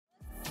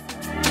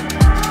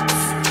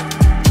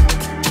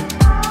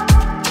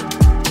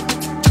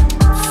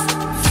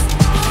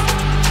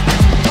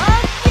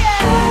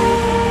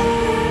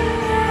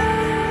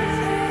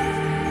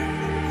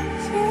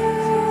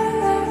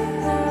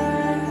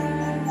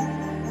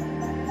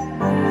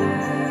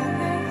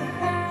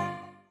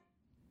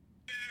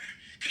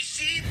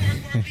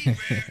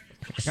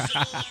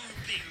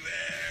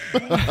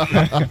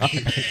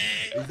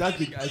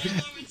Exactly. I think.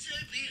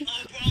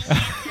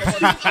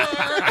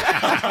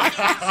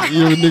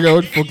 You nigga,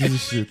 what the fuck is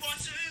this shit?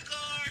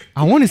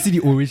 I want to see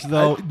the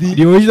original,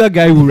 the original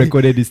guy who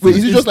recorded this. Wait,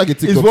 thing. is it just like a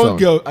It's TikTok one sound?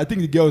 girl. I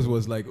think the girls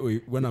was like, "Oh,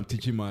 when I'm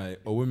teaching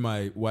when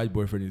my white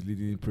boyfriend is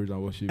leading praise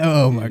and worship."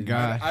 Oh my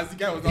god! As the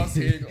guy was not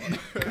saying,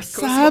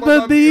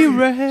 Cyber be she was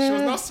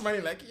red. not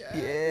smiling like,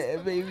 yeah,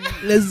 baby,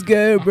 let's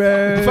go,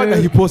 bro. The fact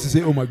that he paused to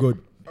say, "Oh my god,"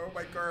 oh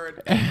my god.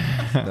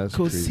 That's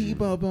crazy.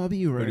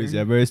 Bobby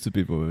They're very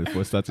stupid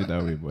for starting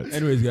that way, but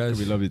Anyways, guys,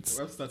 we love it.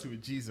 Let's start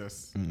with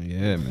Jesus.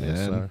 Yeah, man. Yes,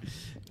 sir.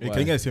 Hey, can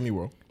you guys hear me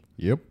well?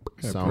 Yep.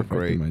 Yeah, Sound perfect,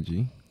 great. my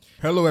G.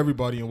 Hello,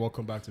 everybody, and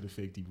welcome back to the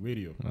Fake Deep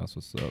Radio. That's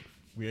what's up.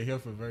 We are here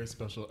for a very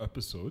special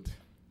episode.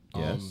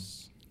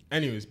 Yes.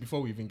 Anyways,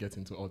 before we even get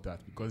into all that,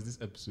 because this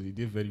episode, it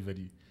did very,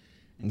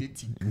 it did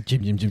tick.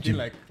 Jim. It did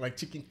like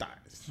chicken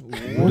thighs.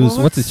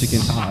 What's a chicken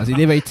thighs?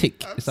 They very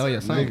thick. Is that what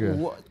you're saying? Nigga,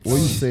 what are you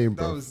saying,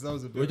 That bro? was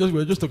a we're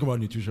bit. just talking about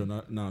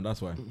nutrition now.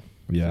 That's why.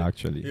 Yeah,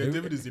 actually. Yeah,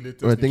 David is the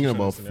latest. We're thinking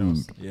about nutritionist in the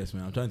house. food. Yes,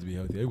 man. I'm trying to be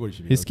healthy. Everybody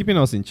should be. He's healthy. keeping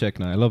us in check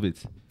now. I love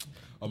it.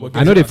 But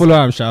I know they guess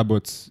follow him, Sha,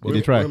 but did what?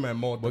 they try? My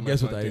mouth, But my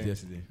guess what I plantain. ate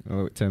yesterday?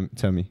 Oh,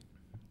 tell me.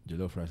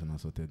 Jollof rice and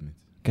assorted meat.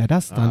 God,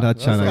 that's standard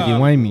that's channel. not- You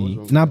want me?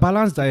 that's Now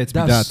balanced diet be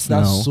that That's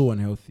now. so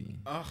unhealthy.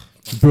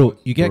 Bro,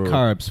 you get Bro.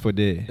 carbs for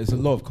there. It's a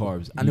lot of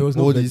carbs, and there was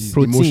no All veggies. these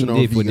Protein emotional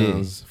day for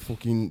vegans.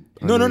 Fucking.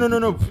 No.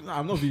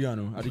 I'm not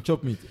vegan. No. I dey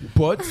chop meat,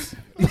 but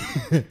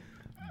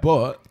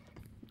but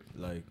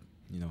like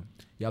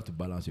you have to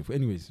balance your food.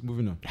 Anyways,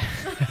 moving on.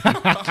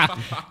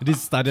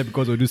 This started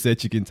because we do say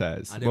chicken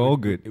thighs. And But then all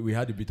we- good. We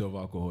had a bit of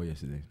alcohol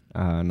yesterday.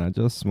 Nah,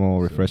 just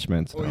small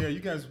refreshments. Oh now. yeah, you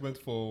guys went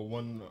for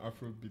one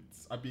Afrobeat.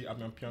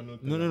 I'm piano.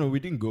 thing. No. We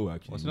didn't go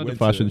actually. Was it We not the went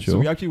fashion to- show? So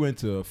we actually went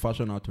to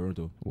Fashion Art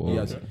Toronto. Whoa.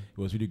 Yes, Okay. it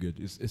was really good.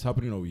 It's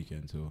happening all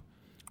weekend. So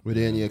Were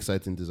there any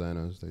exciting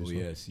designers? That you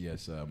saw?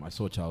 yes. I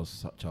saw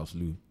Charles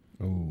Liu.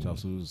 Oh.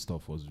 Charles Liu's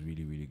stuff was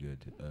really really good.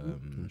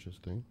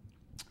 Interesting.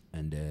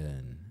 And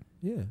then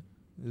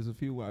there's a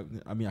few. I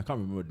can't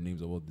remember the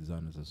names of all the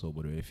designers I saw,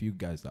 but there were a few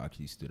guys that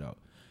actually stood out.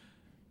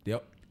 They,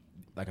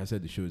 like I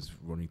said, the show is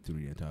running through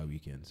the entire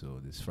weekend, so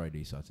this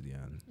Friday, Saturday,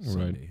 and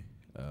Sunday.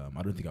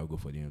 I don't think I'll go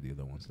for any of the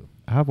other ones though.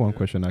 I have one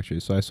question actually.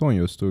 So I saw on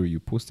your story you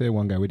posted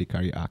one guy where they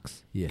carry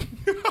axe. Yeah.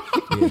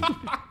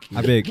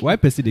 I beg, why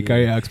person they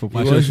carry axe for It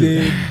fashion was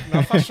show?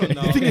 Now fashion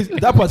now. The thing is,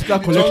 that particular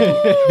collection,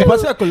 the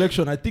particular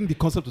collection, I think the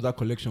concept of that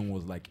collection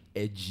was like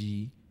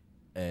edgy.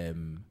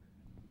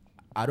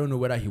 I don't know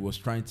whether he was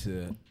trying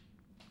to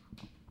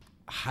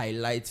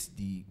highlight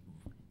the,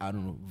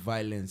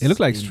 violence. It looked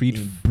like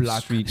in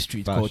black street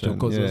culture, fashion,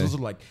 because there's yeah. also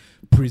like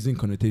prison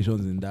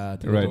connotations in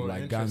that, Right.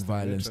 like gang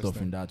violence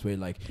stuff in that, where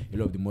like a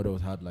lot of the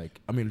models had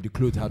the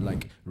clothes had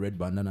like red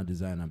bandana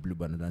design and blue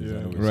bandana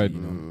design, obviously,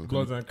 Right.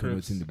 Blood and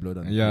connoting the blood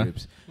and Yeah. the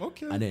grapes.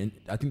 Okay. And then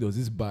I think there was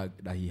this bag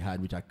that he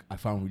had, which I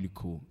found really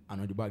cool.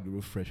 And on the bag, they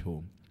wrote "Fresh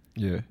Home,"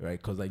 Yeah. right?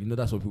 Because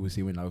that's what people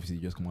say when obviously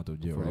you just come out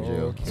of jail, From right?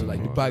 jail. Okay. So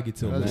like the bag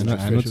itself, That's is I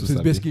fresh know home. to So it's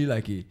sabi. basically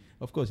like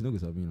of course, you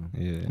know.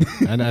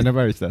 Yeah. And I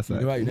never reached that You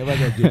side. never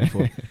got jail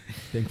before,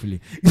 thankfully.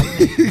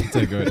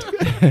 Thank God.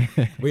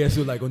 But yeah,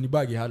 so like on the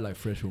bag, he had like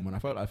 "Fresh Home," and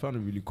I found it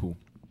really cool.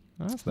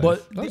 That's nice.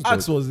 But That's the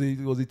axe was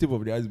the tip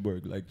of the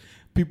iceberg. Like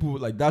people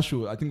like that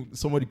show. I think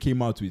somebody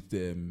came out with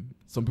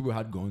some people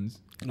had guns,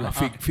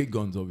 like fake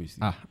guns,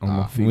 obviously.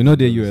 Fake we know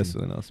the guns, US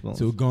obviously. one as well.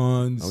 So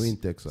guns. Are we in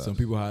Texas? Some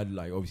people had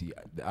like obviously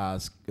the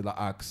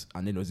axe,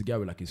 and then there was a guy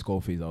with like a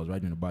skull face that was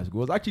riding a bicycle.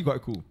 It was actually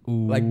quite cool.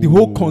 Like the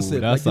whole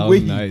concept, that like the sounds way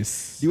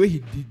nice. the way he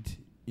did,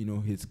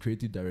 his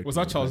creative direction. Was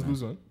that Charles quite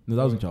Lewis nice. one? No,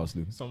 that wasn't Charles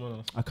Liu. Someone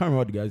else. I can't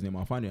remember the guy's name.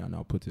 I'll find it and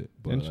I'll put it.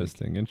 But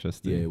Interesting.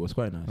 yeah, it was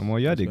quite nice. Well,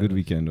 you had a It was good quite nice.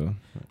 weekend though.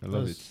 I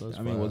love it.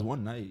 I mean, it was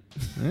one night.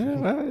 Yeah,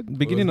 well,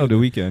 beginning good. of the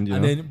weekend, you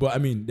And know.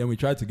 then we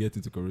tried to get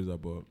into Caruza,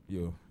 but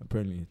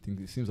apparently, I think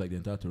it seems like the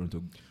entire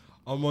Toronto.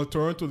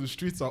 Toronto, the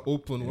streets are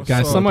open. What's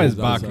Guys, up? summer is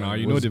That's back outside. now.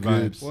 You know What's the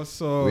good? vibes.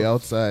 What's up? We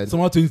outside.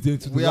 Someone turns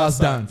into the We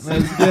last outside.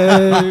 dance. Let's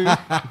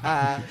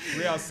go.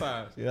 We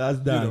outside.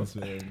 Last dance,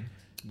 man.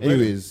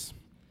 Anyways,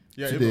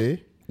 Yeah,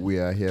 today we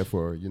are here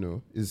for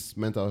it's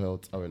Mental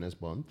Health Awareness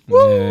Month.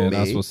 Yeah,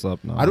 that's May. what's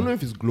up now. I don't know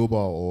if it's global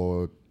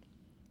or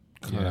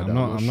Yeah, Canada.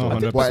 I'm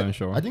not sure. 100%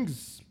 sure. I think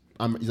it's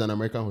an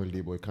American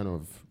holiday, but it kind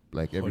of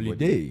like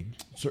everybody.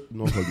 Holiday.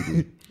 Not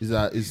holiday.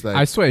 It's like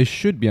I swear it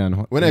should be an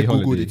when I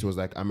googled holiday. it was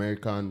like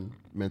American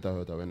Mental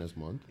Health Awareness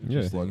Month.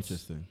 Yeah. But,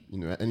 Interesting.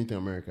 anything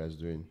America is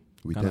doing,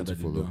 we Canada tend to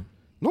did follow. that.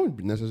 Not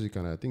necessarily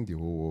Canada. I think the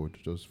whole world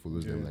just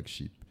follows them Yeah. like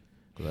sheep.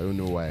 Because I don't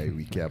know why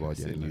we care about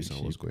Say their like news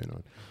and what's sheep. going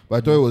on. But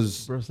I thought it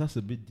was Bro, that's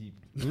a bit deep.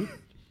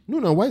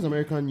 no. Why is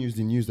American news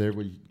the news that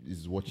everybody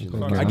is watching?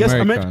 Because I guess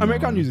American,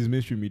 American news is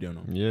mainstream media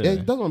now. Yeah. Yeah,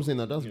 that's what I'm saying.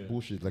 That's Yeah.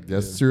 bullshit. Like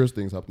there's serious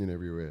things happening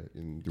everywhere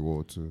in the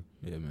world too.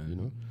 Yeah, man. You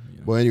know?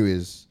 Yeah. But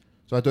anyways,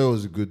 so I thought it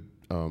was a good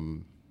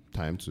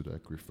time to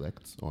like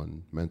reflect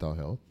on mental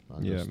health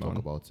and Yeah, just talk man.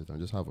 about it and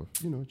just have a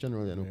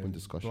generally an open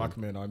discussion. Black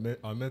men,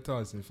 our mental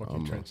is in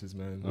fucking trenches,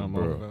 man. I'm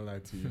bro. not gonna lie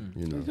to you.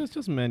 You know,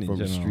 Just men in from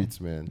the general. streets,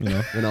 man. You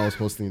know? When I was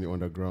hosting in the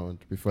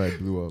underground before I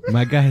blew up.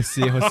 My guy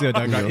say Jose that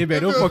guy. know. Hey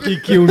man, don't fucking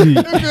kill me.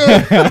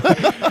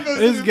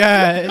 This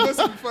guy.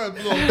 Before I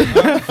blow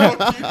up, I'm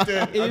fucking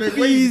dead. And then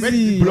when Easy.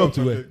 you blow up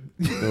to it.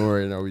 Don't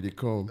worry, now we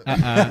come.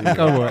 Come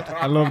on,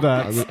 I love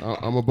that.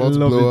 I'm about to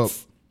Love blow it. up.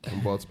 I'm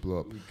about to blow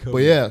up. But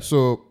yeah,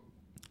 so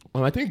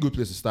I think a good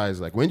place to start is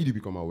like, when did you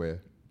become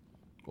aware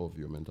of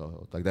your mental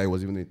health? Like that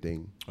was even a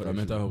thing. Oh, that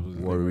mental health was a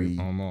thing, worry,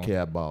 right? Oh, no.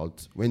 care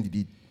about. When did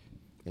it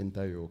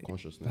enter your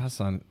consciousness? That's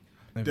a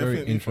very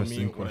Definitely interesting for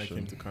me when I question.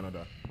 came to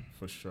Canada,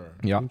 for sure.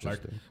 Yeah. Like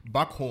Interesting.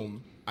 back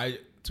home,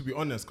 to be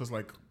honest, because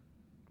like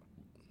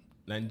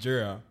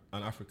Nigeria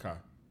and Africa,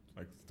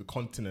 like the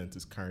continent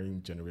is carrying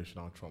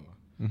generational trauma.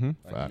 Mm-hmm.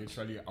 Like Facts.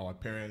 literally, our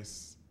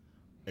parents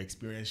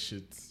experience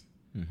shit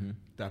Mm-hmm.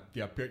 that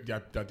their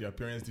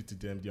parents did to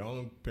them. Their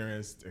own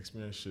parents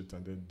experience shit,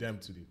 and then them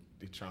to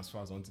they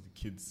transfers onto the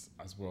kids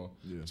as well.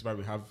 Yeah. That's why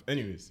we have,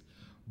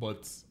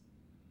 but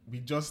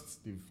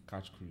they've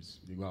catch cruise.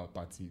 They go out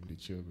party, they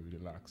chill, we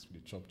relax,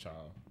 they chop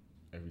chow,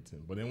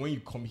 everything. But then when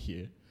you come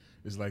here,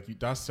 it's like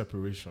that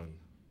separation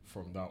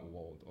from that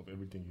world of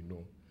everything you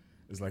know.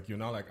 It's like you're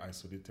now like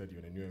isolated,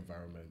 you're in a new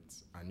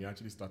environment, and you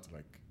actually start to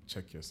like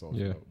check yourself.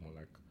 Yeah. More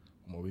like,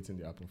 I'm waiting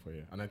to happen for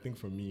you. And I think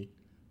for me,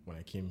 when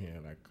I came here,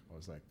 like I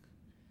was like,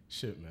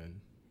 shit,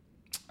 man.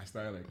 I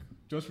started like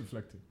just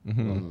reflecting.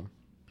 Mm-hmm.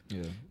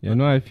 Yeah. Yeah,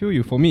 no, I feel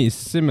you. For me, it's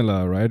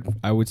similar, right?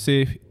 I would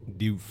say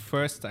the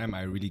first time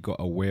I really got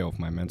aware of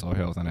my mental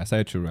health and I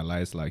started to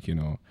realize, like,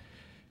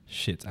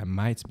 shit, I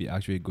might be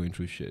actually going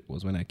through shit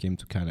was when I came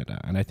to Canada.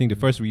 And I think the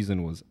first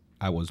reason was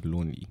I was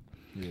lonely.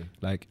 Yeah.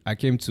 Like, I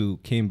came to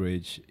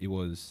Cambridge.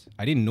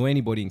 I didn't know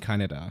anybody in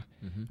Canada.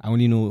 Mm-hmm. I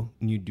only knew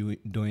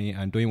Doing,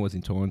 and Doing was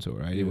in Toronto,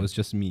 right? Yeah. It was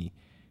just me.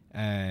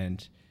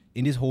 And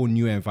in this whole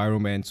new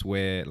environment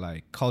where,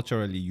 like,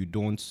 culturally you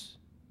don't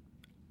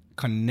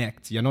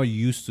connect, you're not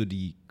used to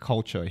the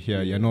culture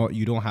here. Yeah.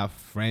 You don't have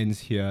friends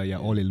here. You're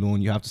all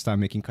alone. You have to start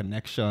making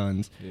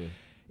connections.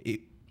 Yeah.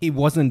 It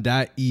wasn't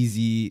that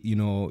easy.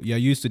 You're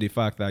used to the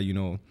fact that,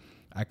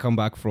 I come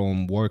back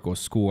from work or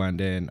school and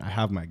then I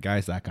have my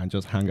guys that I can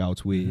just hang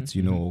out with,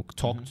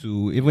 talk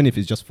to, even if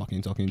it's just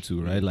fucking talking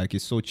to, right? Like,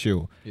 it's so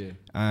chill. Yeah.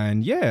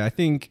 And yeah, I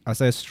think I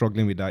started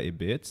struggling with that a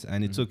bit,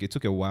 and it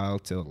took a while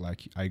till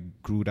like I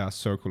grew that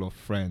circle of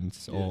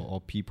friends or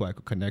people I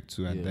could connect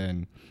to, and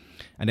then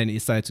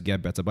it started to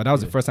get better. But that was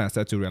the first time I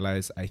started to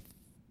realize I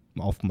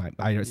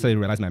started to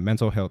realize my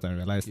mental health and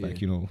realized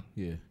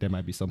there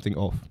might be something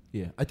off.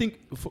 Yeah. I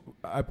think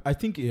I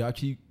think it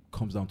actually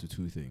comes down to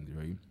two things,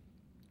 right?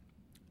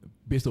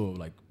 Based on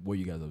like what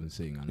you guys have been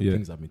saying and the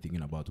things I've been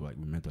thinking about, like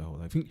with mental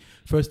health. I think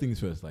first things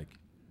first, like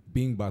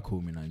being back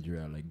home in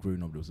Nigeria, like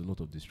growing up, there was a lot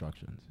of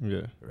distractions.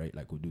 Yeah. Right?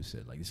 Like Udu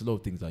said, like there's a lot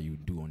of things that you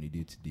do on a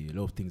day to day, a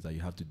lot of things that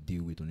you have to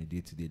deal with on a day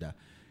to day that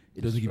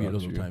it doesn't give you a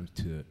lot of time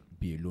to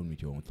be alone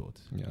with your own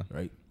thoughts. Yeah.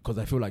 Right? Because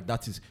I feel like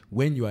that is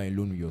when you are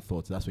alone with your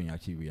thoughts, that's when you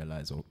actually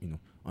realize or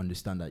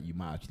understand that you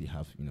might actually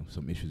have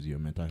some issues with your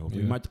mental health.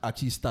 You might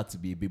actually start to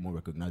be a bit more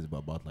recognizable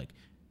about like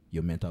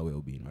your mental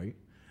well-being, right?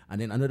 And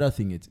then another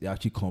thing, it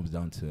actually comes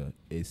down to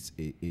is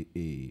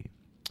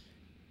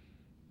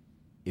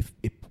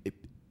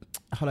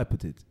how do I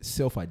put it?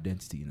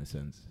 Self-identity in a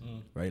sense,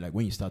 right? Like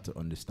when you start to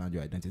understand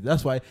your identity.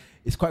 That's why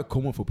it's quite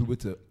common for people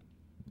to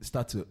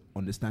start to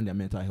understand their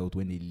mental health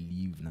when they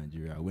leave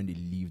Nigeria, when they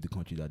leave the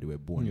country that they were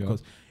born. Yeah.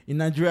 Because in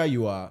Nigeria,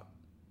 you are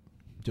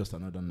just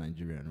another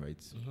Nigerian,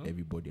 right?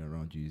 Everybody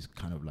around you is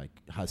kind of like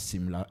has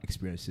similar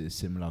experiences,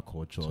 similar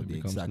culture, So it the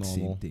becomes exact normal.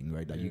 same thing,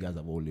 right? That you guys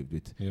have all lived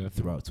with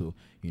throughout. So,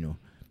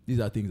 these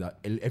are things that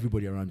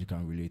everybody around you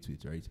can relate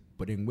with, right?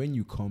 But then when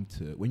you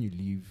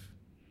leave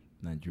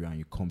Nigeria and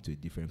you come to a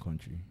different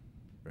country,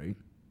 right?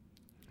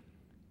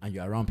 And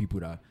you're around people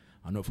that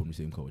are not from the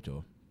same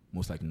culture,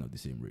 most likely not the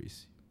same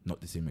race,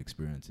 not the same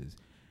experiences,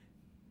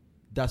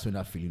 that's when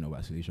that feeling of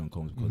isolation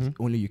comes, because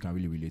only you can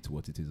really relate to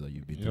what it is that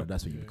you've been through.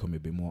 That's when you become a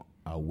bit more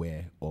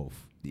aware of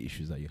the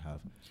issues that you have.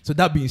 So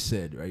that being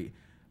said, right,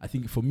 I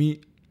think for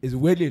me, it's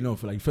weirdly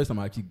enough, like first time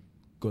I actually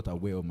got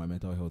aware of my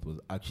mental health was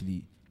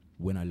actually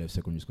when I left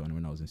secondary school and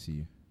when I was in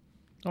CU.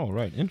 Oh,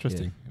 right.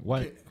 Interesting. Why?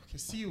 Okay,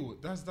 CU,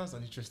 that's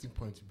an interesting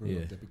point you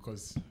brought up there,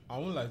 because I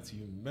won't lie to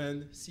you,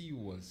 man, CU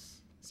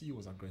was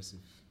aggressive.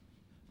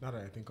 Now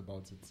that I think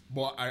about it,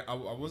 but I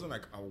wasn't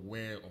like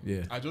aware of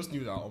it. I just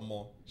knew that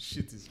more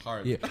shit is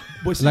hard. Yeah,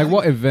 but Like,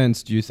 what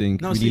events do you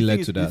think really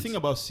led to that? The thing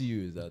about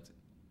CU is that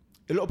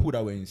a lot of people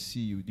that were in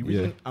CU, the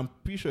reason I'm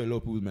pretty sure a lot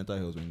of people's mental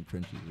health were in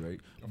trenches, right?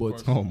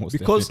 But most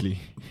because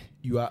definitely.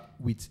 you are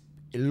with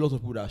a lot of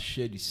people that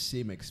share the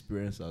same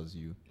experience as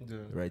you,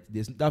 right?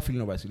 There's that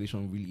feeling of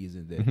isolation really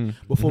isn't there.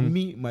 But for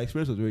me, my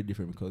experience was very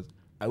different because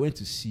I went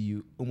to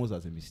CU almost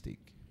as a mistake.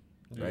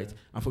 Right,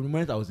 and from the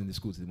moment I was in the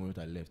school to the moment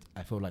I left,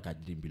 I felt like I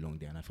didn't belong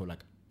there, and I felt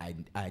like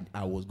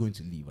I was going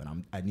to leave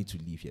and I need to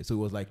leave here. So it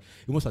was like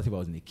almost as if I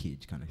was in a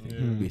cage kind of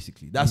thing.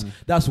 Basically,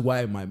 that's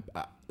why my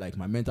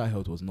my mental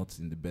health was not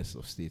in the best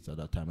of states at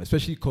that time,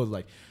 especially because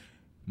like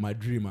my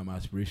dream and my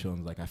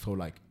aspirations, like I felt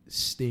like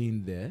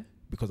staying there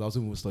because I was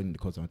even studying the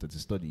course I wanted to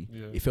study.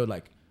 It felt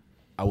like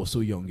I was so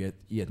young,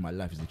 yet my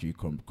life is literally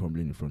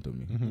crumbling in front of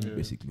me,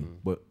 basically.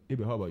 But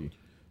Ibe, how about you?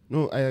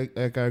 No, I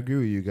agree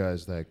with you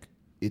guys. Like,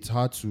 it's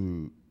hard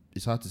to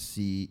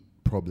see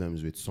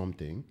problems with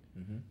something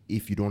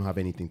if you don't have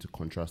anything to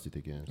contrast it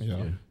against.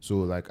 So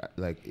like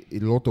a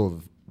lot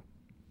of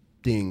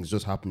things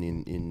just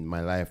happening in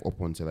my life up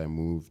until I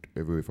moved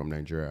away from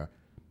Nigeria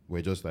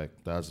were just like,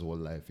 that's what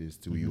life is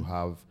till you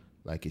have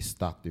like a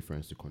stark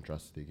difference to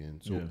contrast it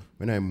against. So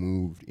when I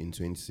moved in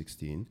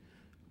 2016,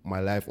 my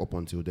life up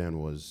until then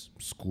was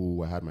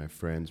school. I had my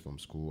friends from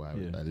school. I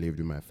lived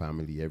with my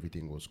family.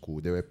 Everything was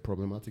cool. There were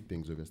problematic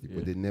things, obviously,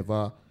 but they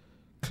never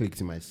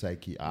clicked in my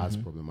psyche as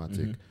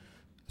problematic.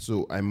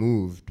 So I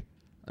moved,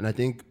 and I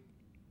think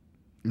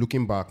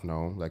looking back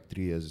now, like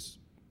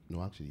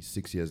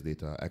 6 years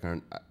later,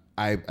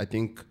 I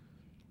think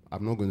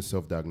I'm not going to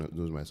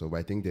self-diagnose myself, but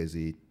I think there's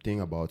a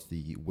thing about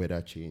the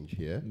weather change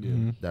here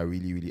that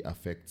really, really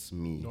affects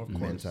me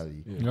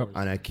mentally.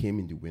 And I came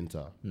in the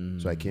winter.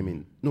 So I came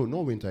in,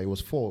 no winter, it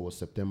was fall, it was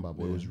September,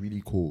 but it was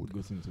really cold.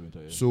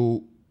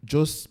 So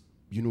just,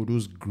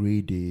 those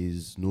gray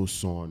days, no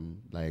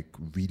sun, like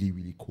really,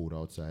 really cold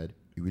outside,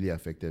 it really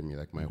affected me,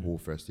 like my whole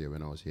first year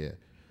when I was here.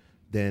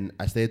 Then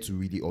I started to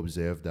really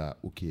observe that,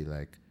 okay,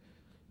 like,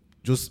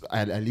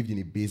 I lived in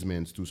a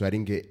basement too, so I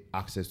didn't get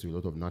access to a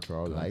lot of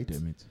natural light.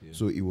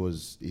 So it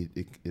was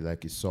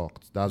it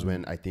sucked. That's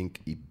when I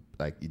think it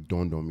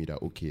dawned on me that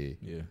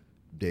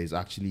there's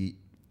actually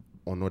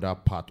another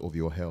part of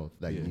your health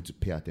that you need to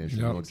pay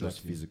attention, not just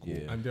physical.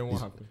 And then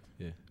what happened?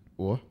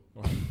 What?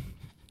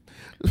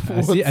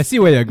 I see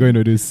where you're going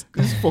with this.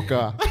 This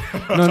fucker.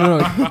 No.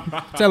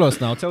 Tell us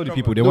now. Tell the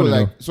people. They want to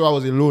know. So I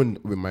was alone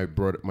with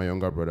my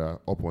younger brother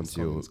up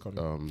until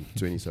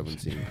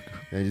 2017.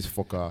 And this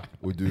fucker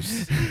would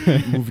just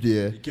move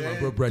there.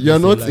 You're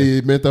not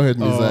a mental health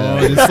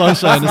messiah. Oh,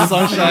 the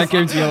sunshine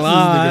came to your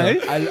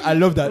life. I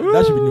love that.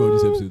 That should be the name of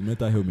this episode.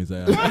 Mental health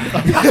messiah.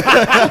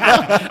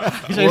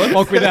 You should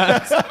fuck with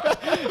that.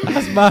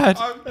 That's bad.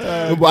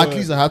 But at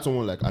least I had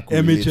someone like I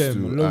could relate to.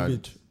 love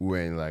it. We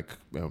were in like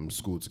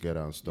school together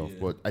and stuff.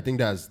 But I think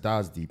that's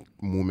the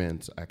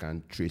moment I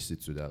can trace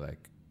it to that,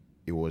 like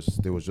there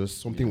was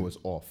just something was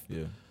off.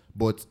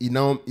 But it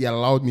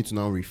allowed me to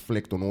now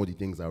reflect on all the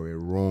things that were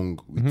wrong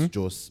with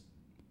just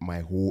my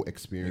whole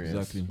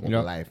experience of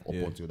life up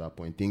until that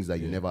point. Things that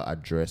you never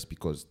address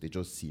because they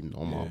just seem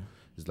normal.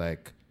 It's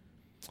like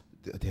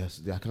I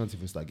can't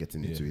even start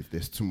getting into it.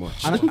 There's too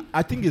much. And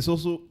I think it's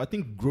also,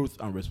 growth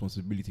and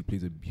responsibility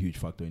plays a huge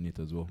factor in it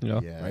as well.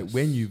 Right?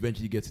 When you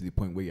eventually get to the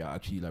point where you're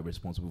actually like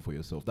responsible for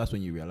yourself, that's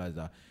when you realize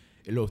that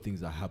a lot of things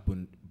that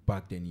happened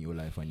back then in your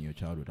life and in your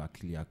childhood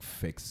actually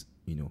affects,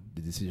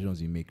 the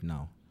decisions you make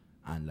now.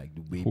 And like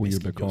the way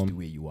just the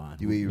way you are,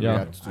 the way you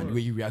react, and the way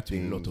you react to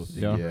a lot of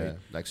things, right?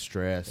 Like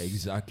stress,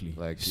 exactly.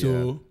 Like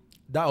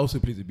that also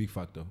plays a big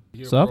factor.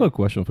 So I have a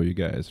question for you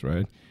guys,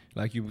 right?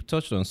 Like you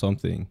touched on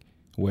something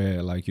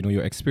where, like,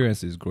 your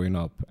experiences growing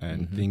up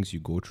and things you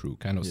go through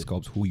kind of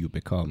sculpts who you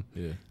become,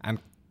 and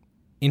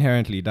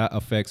inherently that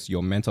affects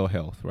your mental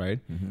health, right?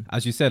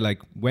 As you said,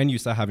 like when you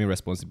start having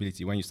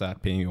responsibility, when you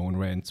start paying your own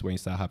rent, when you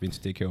start having to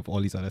take care of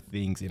all these other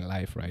things in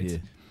life, right?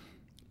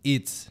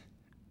 It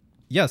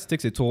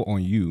takes a toll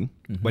on you,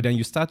 but then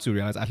you start to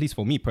realize, at least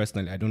for me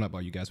personally, I don't know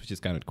about you guys, which is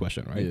kind of the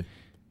question, right?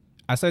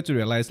 I started to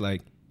realize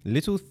like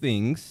little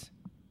things,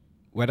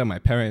 whether my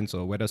parents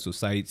or whether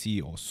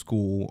society or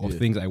school or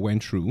things I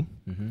went through,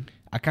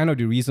 are kind of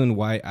the reason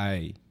why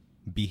I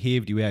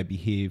behave the way I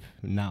behave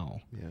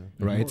now,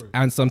 right?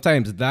 And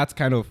sometimes that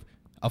kind of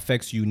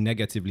affects you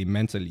negatively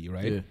mentally,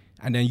 right?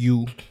 And then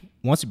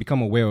once you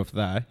become aware of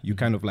that, you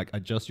kind of like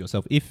adjust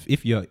yourself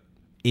if you're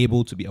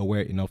able to be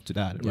aware enough to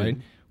that, right?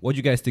 What do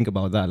you guys think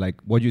about that?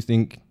 Like, what do you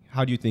think?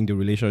 How do you think the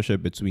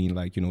relationship between,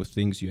 like,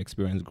 things you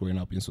experience growing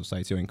up in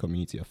society or in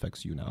community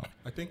affects you now?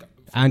 I think,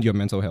 and your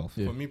mental health.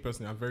 For me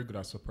personally, I'm very good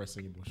at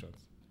suppressing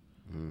emotions.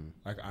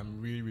 Like I'm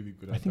really, really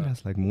good at that. I think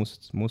that's like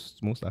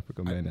most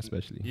African men,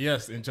 especially.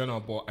 Yes, in general,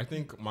 but I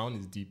think my own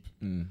is deep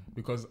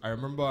because I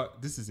remember,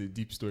 this is a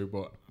deep story,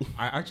 but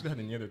I actually had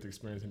a near-death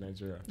experience in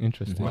Nigeria.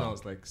 Interesting. When I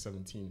was like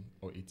 17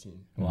 or 18.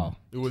 Wow.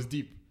 It was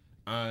deep,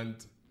 and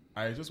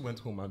I just went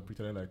home and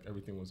pretended like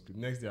everything was good.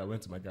 Next day, I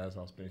went to my guy's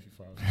house playing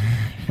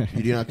FIFA.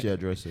 You didn't actually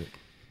address it.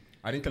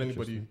 I didn't tell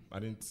anybody.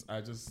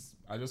 I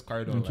just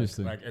carried on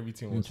like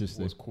everything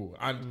was cool.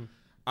 And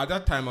at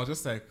that time, I was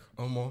just like,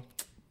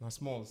 my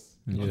smalls.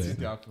 What's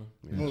the apple?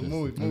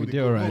 Move.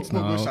 You're right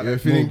now. You're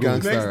feeling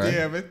gangster, Next right?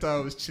 day, I went out,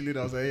 I was chilling.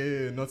 I was like,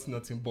 hey,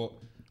 nothing. But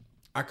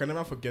I can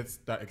never forget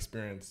that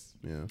experience.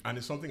 Yeah. And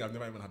it's something I've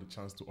never even had a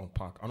chance to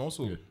unpack. And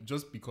also,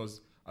 just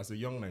because as a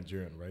young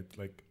Nigerian, right,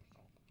 like,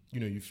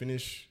 you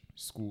finish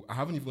school. I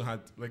haven't even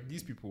had like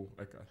these people.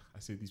 Like I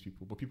say these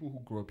people, but people who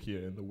grew up here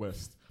in the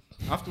West.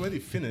 After when they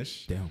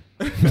finish, Damn.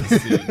 but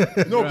that's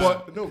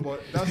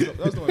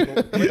not my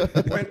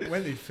point.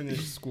 When they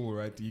finish school,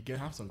 right? You can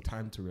have some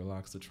time to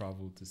relax, to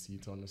travel, to see,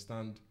 to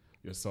understand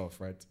yourself,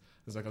 right?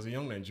 It's like as a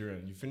young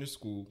Nigerian, you finish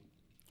school,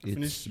 you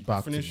finish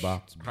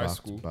high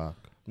school.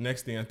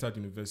 Next thing, entered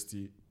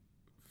university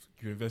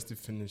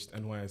finished,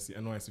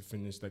 NYSC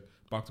finished, like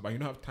back to back. You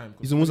don't have time.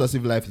 It's almost as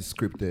if life is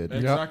scripted.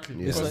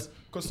 Exactly. Yeah.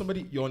 Because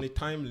you're on a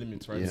time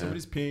limit, right? Yeah.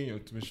 Somebody's paying your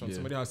tuition. Yeah.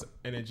 Somebody has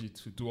energy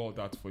to do all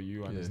that for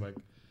you, and it's like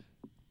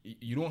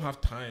you don't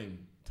have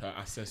time to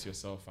assess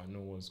yourself and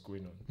know what's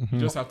going on. You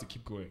just have to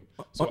keep going.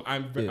 So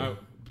I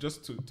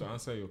just to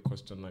answer your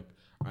question, like,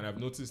 and I've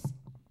noticed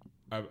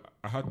I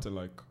had to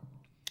like,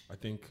 I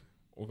think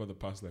over the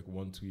past like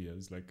 1-2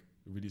 years, like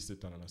really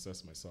sit down and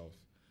assess myself,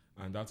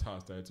 and that's how I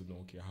started to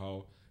know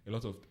how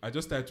I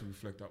just started to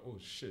reflect that, oh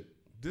shit,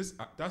 that's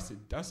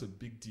a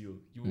big deal.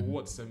 You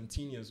were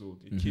 17 years old,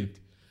 a kid,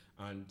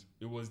 and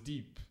it was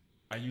deep,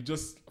 and you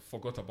just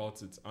forgot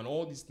about it, and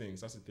all these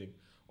things. That's the thing.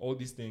 All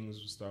these things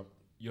will start.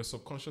 Your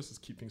subconscious is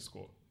keeping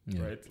score,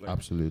 right? Like,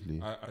 absolutely.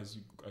 As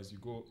you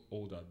go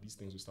older, these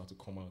things will start to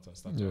come out and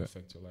start to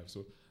affect your life.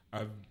 So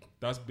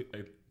that's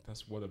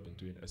what I've been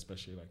doing,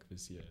 especially like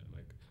this year,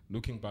 like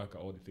looking back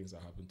at all the things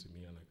that happened to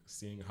me and like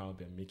seeing how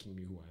they're making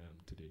me who I am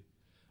today.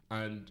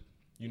 And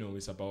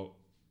it's about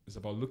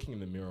looking in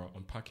the mirror,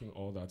 unpacking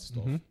all that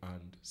stuff,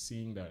 and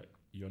seeing that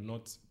you're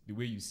not the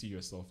way you see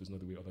yourself is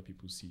not the way other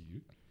people see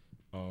you,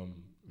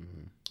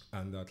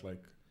 and that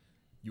like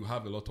you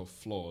have a lot of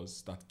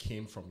flaws that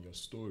came from your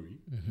story,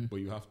 but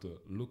you have to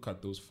look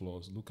at those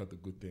flaws, look at the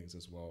good things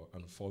as well,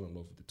 and fall in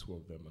love with the two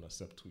of them and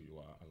accept who you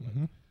are,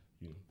 and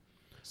like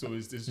So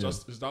it's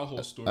that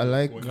whole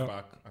story going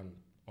back and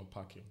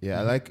unpacking. Yeah,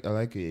 I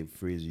like a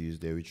phrase you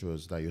used there, which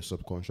was that your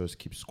subconscious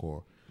keeps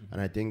score, and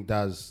I think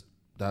that's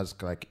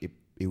like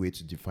a way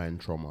to define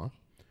trauma.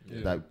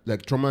 Yeah. That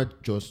like trauma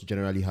just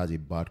generally has a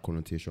bad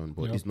connotation,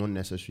 but it's not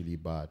necessarily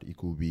bad. It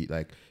could be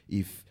like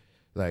if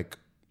like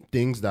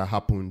things that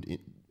happened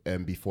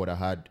before that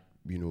had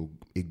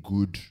a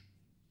good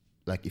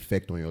like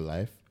effect on your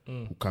life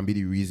can be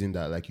the reason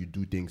that like you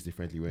do things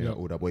differently when you're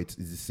older. But it's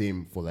the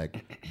same for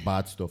like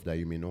bad stuff that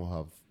you may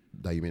not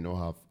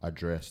have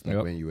addressed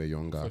like when you were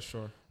younger. For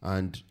sure.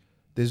 And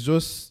there's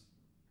just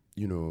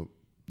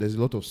there's a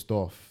lot of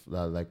stuff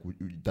that like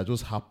that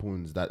just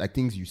happens, that like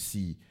things you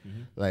see,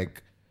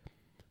 like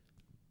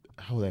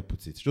how would I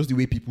put it? Just the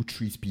way people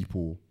treat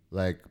people.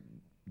 Like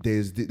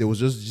there was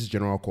just this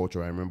general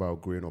culture. I remember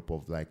growing up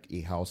of like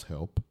a house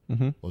help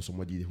or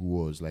somebody who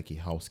was like a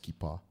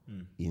housekeeper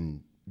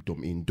in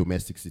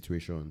domestic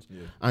situations,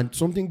 and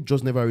something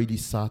just never really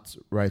sat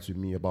right with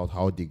me about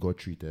how they got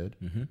treated.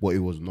 But it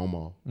was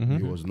normal.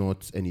 It was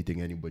not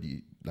anything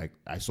anybody like.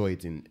 I saw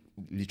it in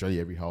literally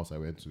every house I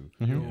went to.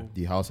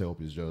 The house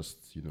help is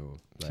just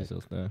like,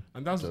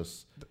 and that's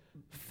just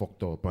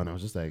fucked up. And I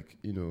was just like,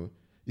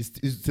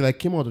 it's like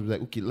came out of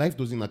like, okay, life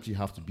doesn't actually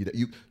have to be that.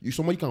 You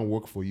somebody can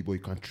work for you, but you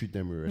can treat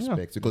them with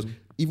respect. Because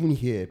even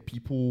here,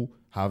 people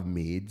have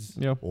maids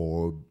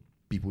or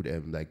people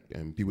that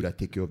people that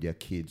take care of their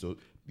kids, or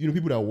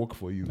people that work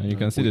for you. And you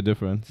can see the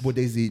difference. But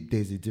there's a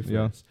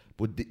difference.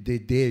 But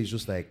there is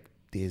just like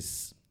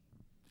it's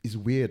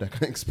weird. I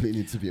can't explain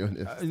it, to be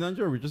honest. In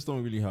Nigeria, we just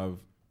don't really have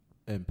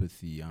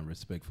empathy and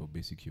respect for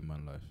basic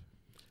human life.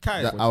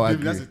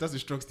 That's a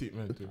strong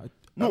statement.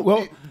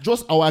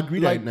 I'll agree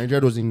that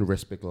Nigeria doesn't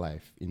respect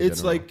life.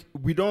 It's general. like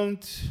we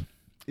don't.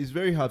 It's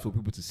very hard for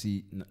people to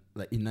see.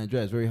 Like in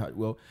Nigeria, it's very hard.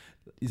 Well,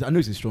 I know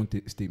it's a strong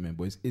statement,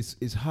 but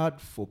it's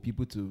hard for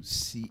people to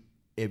see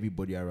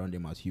everybody around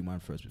them as human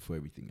first before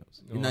everything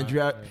else. In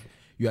Nigeria,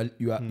 you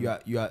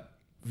are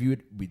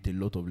viewed with a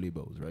lot of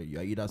labels, right? You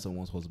are either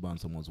someone's husband,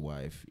 someone's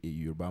wife, a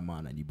Yoruba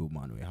man, an Igbo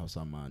man, or a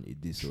Hausa man, a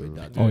this or a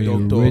that, or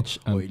a rich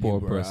and or a poor liberal,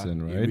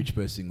 person, right? A rich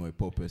person or a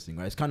poor person,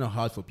 right? It's kind of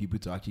hard for people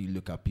to actually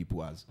look at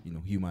people as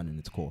human in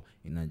its core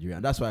in Nigeria,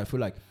 and that's why I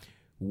feel like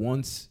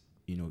once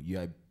you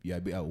are a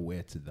bit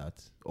aware to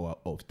that or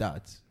of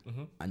that,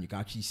 and you can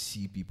actually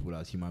see people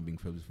as human beings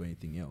first before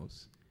anything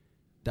else.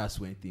 That's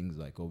when things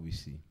like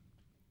obviously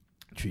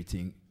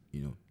treating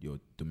your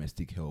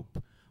domestic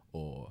help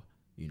or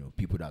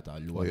people that are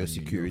lower or your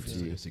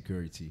than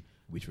security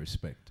with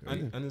respect,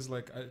 right? and it's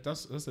like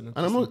that's an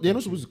and they're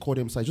not supposed to call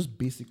them just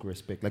basic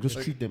respect, like just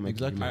treat them like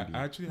exactly. human beings.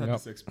 I actually had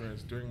this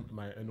experience during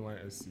my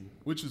NYSC,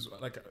 which is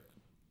like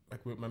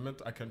with my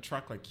mentor, I can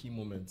track like key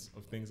moments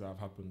of things that have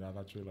happened that have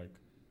actually like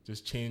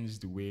just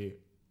changed the way,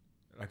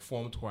 like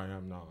formed who I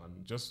am now,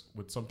 and just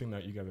with something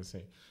that you guys are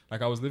saying.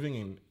 Like I was living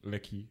in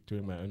Lekki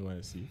during my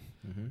NYSC,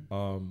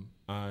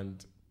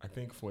 and I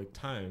think for a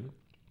time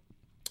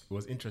it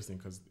was interesting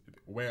because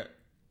where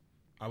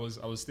I was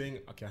staying.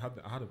 Okay, I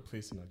had a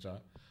place in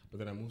Ajah, but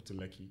then I moved to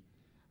Lekki,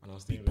 and I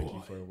was staying in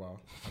Lekki for a while.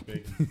 I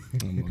beg.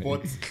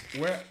 But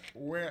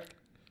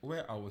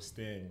where I was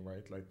staying,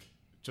 right, like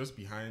just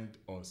behind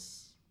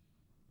us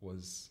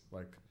was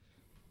like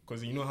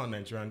because you know how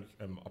Nigerian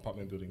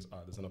apartment buildings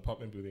are. There's an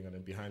apartment building, and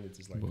then behind it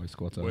is like Boys'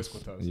 quarters.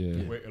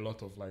 Yeah. Where a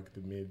lot of like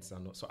the maids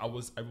and so I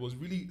was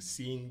really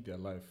seeing their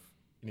life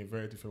in a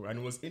very different way, and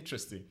it was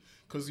interesting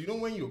because you know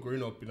when you're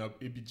growing up in a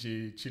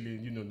ABJ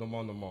chilling, you know,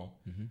 normal,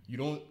 you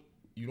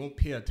don't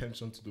pay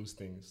attention to those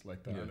things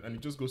like that, and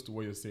it just goes to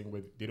what you're saying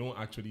where they don't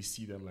actually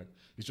see them like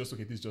it's just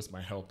okay. This is just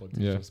my help or this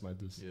is just my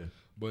this. Yeah.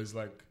 But it's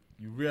like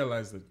you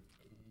realize that,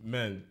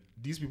 man,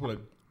 these people are.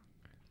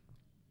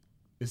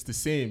 It's the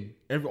same.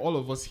 All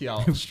of us here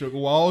are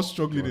struggling. We're all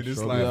struggling in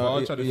this life. We're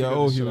all trying to figure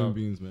all this shit human out.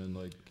 beings, man.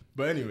 Like,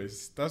 but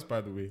anyways, that's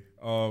by the way.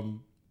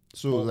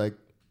 Like,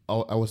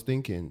 I was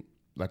thinking,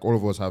 like, all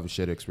of us have a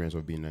shared experience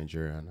of being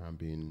Nigerian and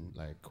being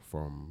like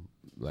from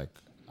like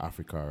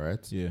Africa,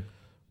 right? Yeah.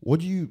 What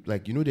do you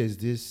like? You know, there's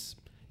this.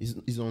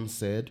 It's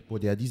unsaid,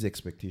 but there are these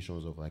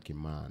expectations of like a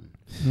man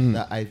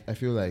that I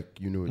feel like,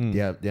 you know,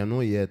 they are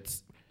not yet.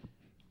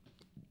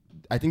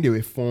 I think they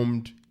were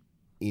formed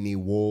in a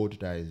world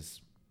that is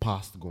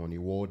past gone, a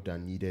world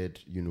that needed,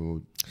 you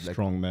know, like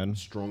strong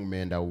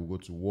men that will go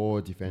to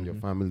war, defend your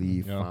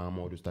family, farm,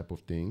 all those type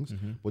of things.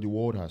 But the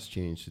world has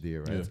changed today,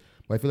 right? Yeah.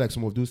 But I feel like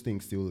some of those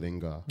things still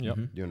linger.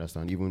 Do you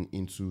understand? Even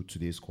into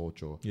today's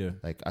culture. Yeah.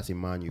 Like as a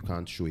man, you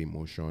can't show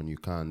emotion, you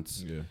can't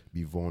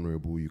be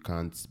vulnerable, you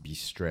can't be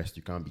stressed,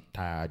 you can't be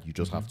tired. You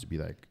just have to be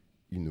like,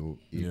 you know,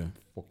 a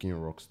fucking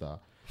rock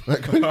star.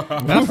 Like,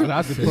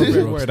 that's the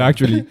perfect word,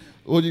 actually.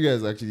 What do you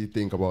guys actually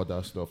think about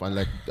that stuff? And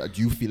like,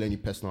 do you feel any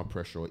personal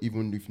pressure,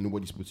 even if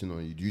nobody's putting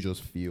on you? Do you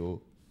just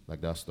feel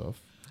like that stuff?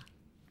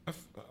 I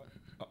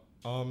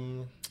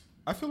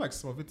feel like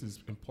some of it is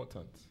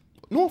important.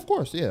 No, of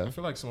course, yeah. I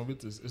feel like some of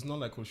it is. It's not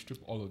like we'll strip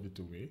all of it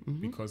away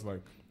because,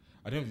 like,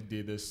 at the end of the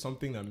day, there's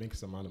something that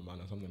makes a man and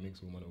something that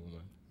makes a woman.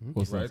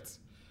 Right?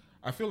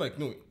 I feel like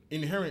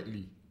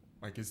inherently.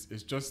 Like it's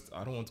just,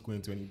 I don't want to go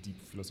into any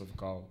deep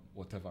philosophical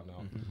whatever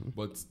now,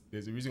 but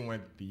there's a reason why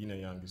the yin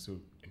and yang is so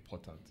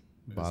important.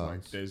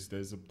 Balance. Like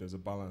there's a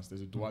balance,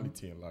 there's a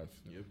duality in life,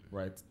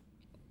 right?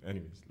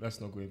 Anyways,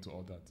 let's not go into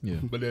all that. Yeah.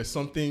 But there's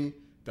something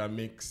that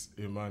makes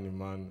a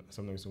man,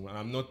 sometimes a woman.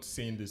 And I'm not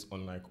saying this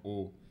on like,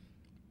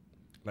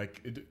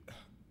 like it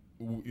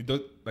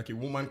does, like a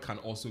woman can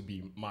also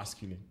be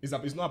masculine. It's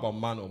not about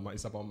man or man,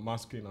 it's about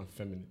masculine and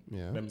feminine.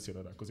 Yeah. Let me say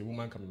that because a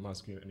woman can be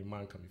masculine and a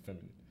man can be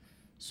feminine.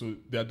 So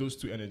there are those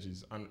two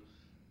energies, and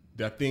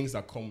there are things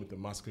that come with the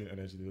masculine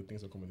energy, there are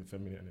things that come with the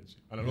feminine energy.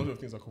 And a lot of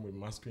things that come with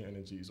masculine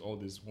energy is all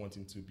this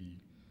wanting to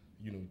be,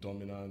 you know,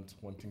 dominant,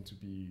 wanting to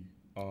be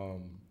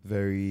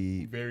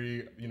very,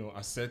 you know,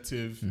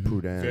 assertive,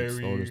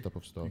 prudent, all this type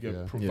of stuff. You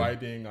get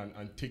providing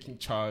and taking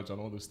charge and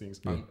all those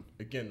things. And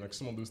again, like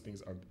some of those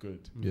things are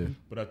good. Yeah.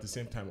 But at the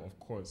same time, of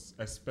course,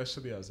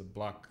 especially as a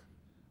black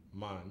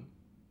man,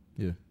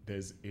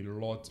 there's a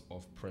lot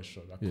of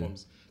pressure that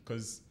comes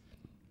because,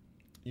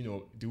 you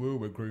know, the way we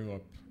were growing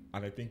up,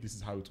 and I think this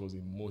is how it was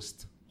in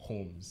most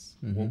homes,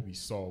 what we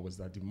saw was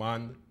that the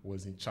man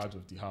was in charge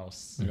of the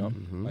house,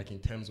 like in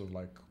terms of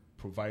like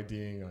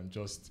providing and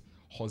just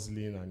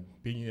hustling and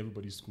paying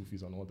everybody's school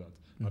fees and all that.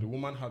 Now the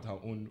woman had her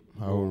own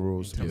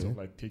roles in terms of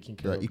like taking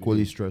care of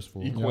equally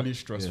stressful,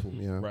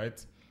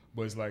 right?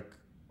 But it's like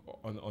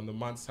on the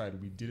man's side,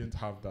 we didn't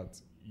have that.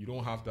 You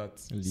don't have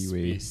that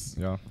leeway, space,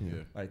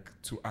 like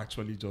to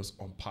actually just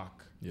unpack.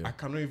 I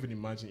cannot even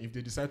imagine if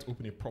they decide to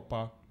open a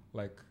proper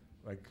like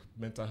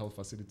mental health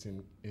facility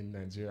in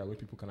Nigeria where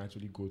people can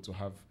actually go to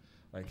have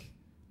like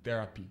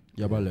therapy.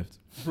 Yaba left.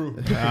 Bro.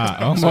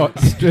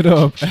 Straight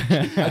up.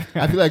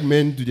 I feel like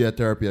men do their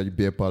therapy at the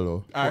beer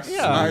parlor. I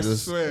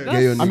swear.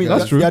 I mean,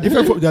 that's true. There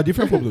are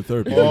different forms of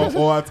therapy.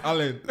 or at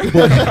Allen.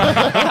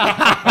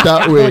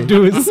 That way.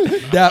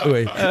 That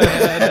way.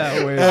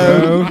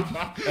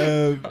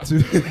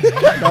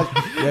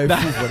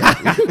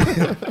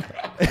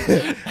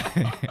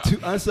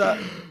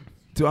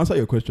 To answer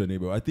your question,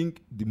 neighbor, I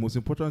think the most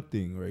important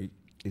thing, right,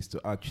 is to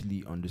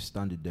actually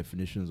understand the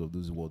definitions of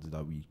those words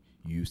that we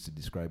use to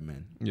describe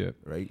men. Yeah.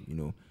 Right? You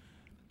know,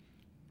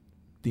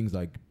 things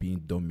like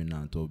being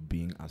dominant or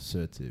being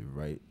assertive,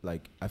 right?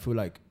 Like, I feel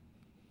like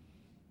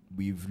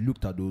we've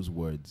looked at those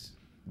words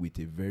with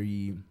a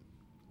very,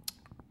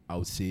 I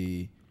would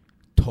say,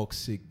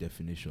 toxic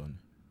definition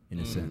in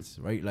a sense,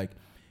 right? Like,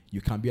 you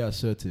can be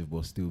assertive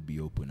but still be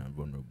open and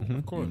vulnerable.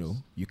 Of course. You know,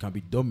 you can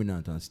be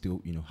dominant and still,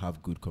 you know,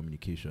 have good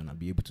communication and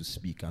be able to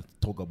speak and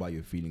talk about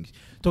your feelings.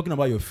 Talking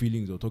about your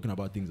feelings or talking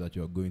about things that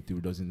you are going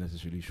through doesn't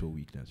necessarily show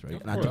weakness, right?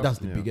 And I think that's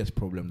the biggest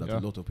problem that a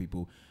lot of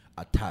people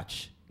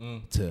attach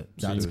to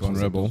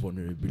that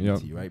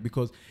vulnerability, right?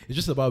 Because it's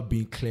just about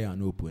being clear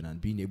and open and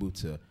being able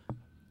to,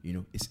 you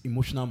know, it's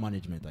emotional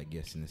management, I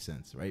guess, in a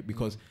sense, right?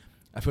 Because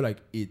I feel like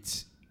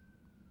it's,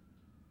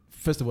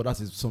 first of all, that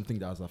is something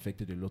that has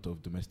affected a lot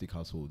of domestic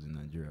households in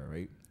Nigeria,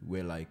 right?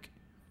 Where like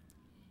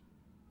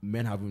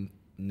men haven't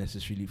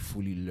necessarily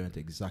fully learned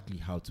exactly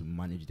how to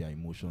manage their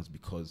emotions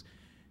because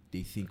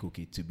they think,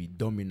 okay, to be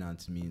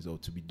dominant means, or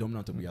to be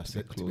dominant or be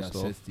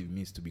assertive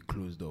means to be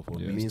closed off, or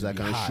means I to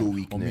can hard, show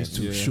weakness, or means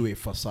to show a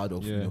facade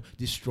of you know,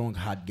 this strong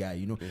hard guy,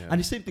 you know. And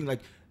the same thing,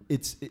 like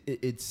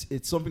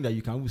it's something that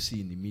you can see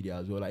in the media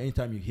as well. Like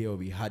anytime you hear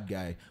of a hard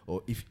guy,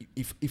 or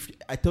if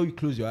I tell you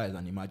close your eyes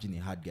and imagine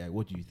a hard guy,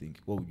 what do you think?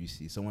 What would you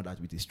see? Someone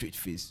that's with a straight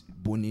face,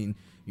 boning,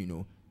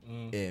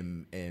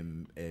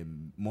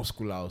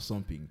 muscular or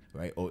something,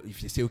 right? Or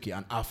if you say okay,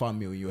 an alpha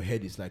male, in your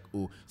head is like,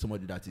 oh,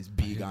 somebody that is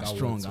big and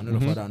strong and all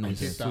of that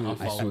nonsense.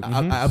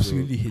 I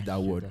absolutely hate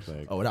that word,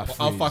 or that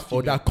phrase,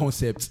 or that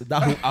concept,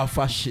 that whole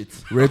alpha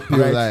shit. Red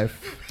pill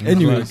life.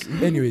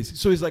 Anyways,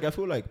 so it's like I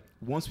feel like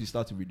once we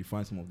start to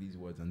redefine some of these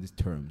words and these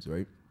terms,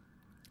 right,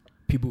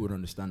 people would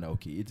understand that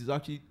okay, it is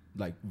actually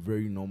like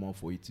very normal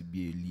for you to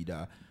be a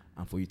leader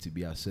and for you to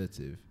be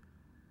assertive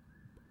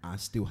and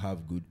still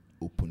have good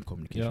open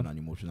communication and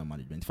emotional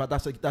management. In fact,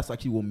 that's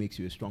actually what makes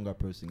you a stronger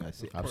person. I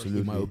say, absolutely,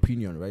 in my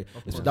opinion, right?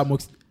 So that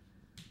makes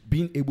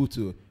being able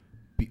to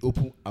be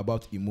open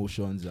about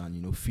emotions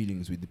and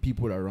feelings with the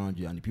people around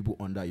you and the people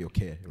under your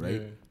care,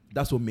 right? Yeah.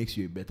 That's what makes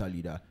you a better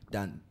leader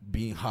than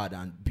being hard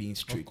and being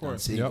strict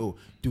and saying, "Oh,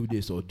 do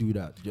this or do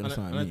that." Do you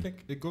understand what I mean? I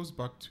think it goes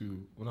back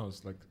to when I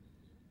was like,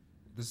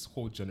 this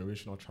whole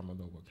generational trauma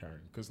that we're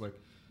carrying, because like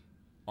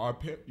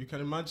you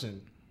can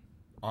imagine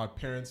our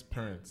parents'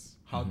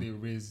 how they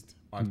raised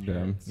our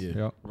parents,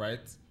 right?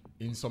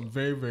 In some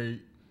very,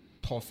 very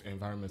tough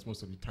environments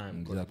most of the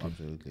time.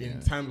 Exactly. In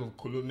times of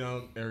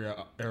colonial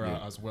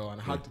era as well, and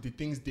how the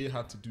things they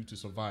had to do to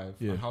survive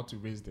and how to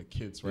raise their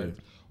kids, right?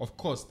 Of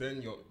course,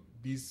 then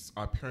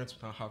our parents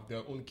will have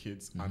their own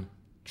kids and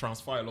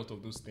transfer a lot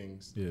of those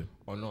things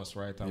on us,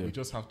 right? And we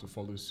just have to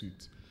follow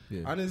suit.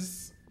 Yeah. And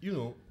it's,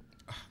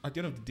 at the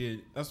end of the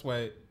day, that's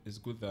why it's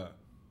good that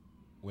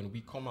when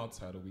we come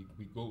outside or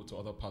we go to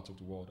other parts of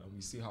the world and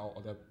we see how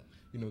other,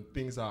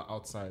 things are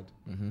outside,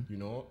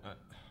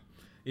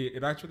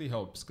 it actually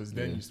helps, because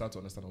then you start to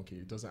understand, okay,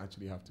 it doesn't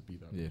actually have to be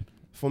that. Yeah.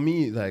 For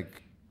me,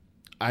 like,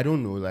 I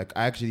don't know, like,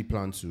 I actually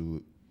plan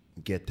to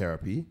get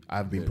therapy.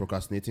 I've been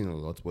procrastinating a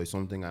lot, but it's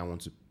something I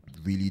want to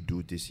really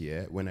do this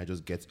year when I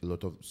just get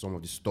some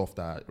of the stuff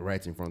that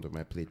right in front of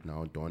my plate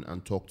now done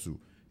and talk to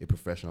a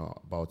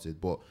professional about it.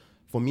 But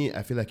for me,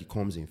 I feel like it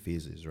comes in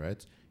phases,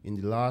 right? In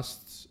the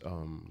last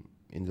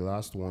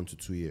 1 to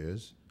 2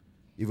 years,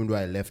 even though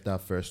I left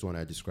that first one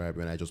I described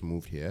when I just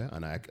moved here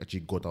and I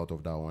actually got out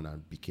of that one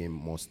and became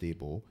more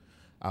stable,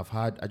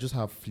 I just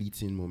have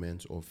fleeting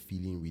moments of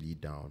feeling really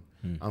down.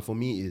 And for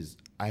me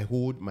I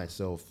hold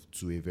myself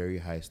to a very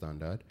high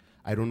standard.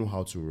 I don't know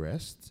how to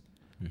rest.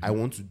 I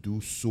want to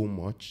do so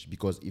much,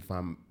 because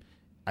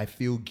I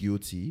feel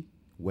guilty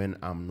when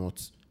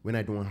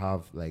I don't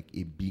have like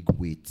a big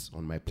weight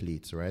on my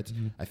plate, right?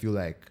 I feel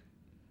like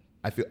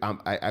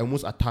I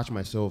almost attach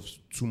myself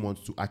too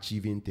much to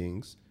achieving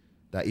things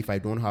that if I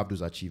don't have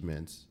those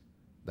achievements,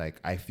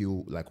 like I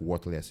feel like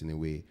worthless in a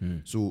way.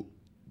 So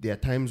there are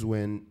times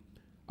when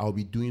I'll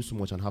be doing so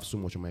much and have so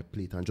much on my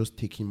plate and just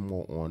taking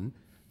more on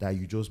that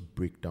you just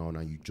break down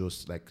and you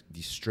just like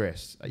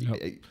distress.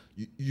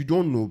 You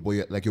don't know,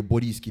 but your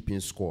body is keeping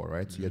score,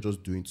 right? So you're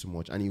just doing too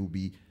much, and it will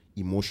be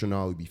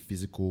emotional, it will be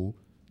physical.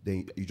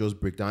 Then you just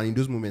break down. In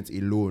those moments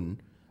alone,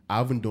 I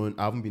haven't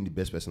been the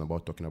best person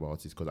about talking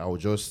about it,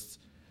 because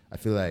I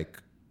feel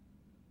like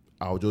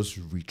I'll just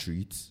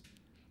retreat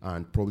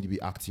and probably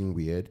be acting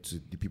weird to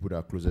the people that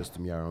are closest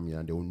to me around me,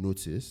 and they will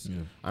notice.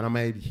 And I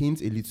might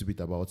hint a little bit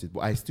about it,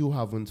 but I still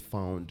haven't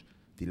found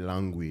the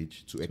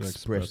language to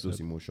express those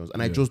emotions,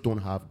 and I just don't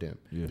have them.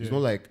 It's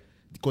not like,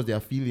 because there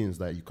are feelings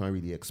that you can't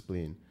really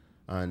explain,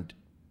 and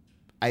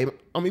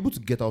I'm able to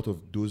get out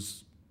of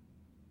those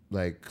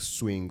like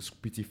swings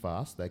pretty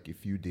fast, like a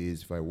few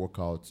days if I work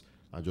out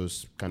and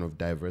just kind of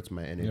divert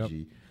my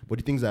energy. But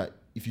the things that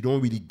if you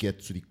don't really get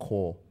to the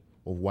core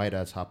of why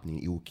that's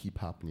happening, it will keep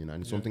happening,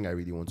 and it's something I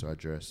really want to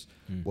address.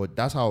 But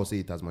that's how I'll say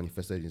it has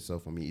manifested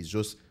itself for me. It's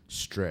just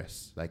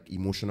stress, like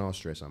emotional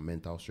stress and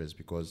mental stress,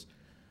 because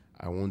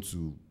I want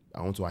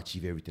to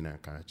achieve everything I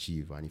can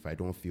achieve, and if I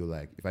don't feel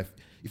like,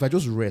 if I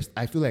just rest,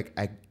 I feel like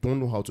I don't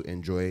know how to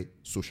enjoy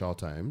social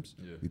times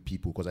with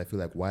people, because I feel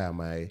like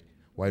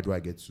why do I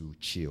get to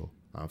chill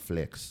and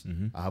flex?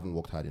 I haven't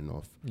worked hard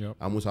enough. I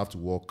almost have to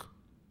work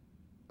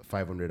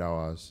 500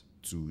 hours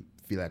to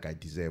feel like I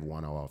deserve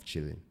 1 hour of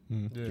chilling.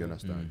 Do you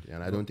understand?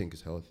 And I don't think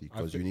it's healthy,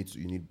 because you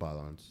need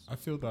balance. I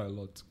feel that a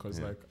lot, because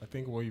like I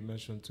think what you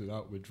mentioned to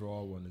that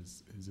withdrawal one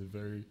is a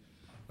very,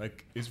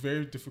 like, it's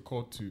very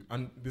difficult to,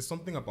 and there's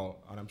something about,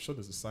 and I'm sure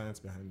there's a science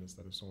behind this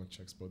that if someone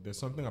checks, but there's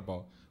something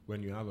about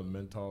when your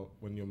mental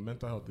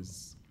health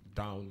is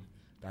down,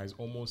 that is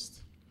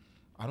almost,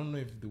 I don't know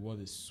if the word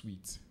is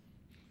sweet,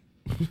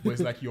 but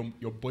it's like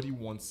your body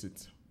wants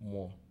it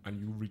more, and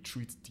you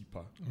retreat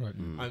deeper. Right.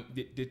 And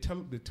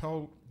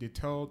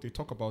they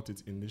talk about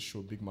it in this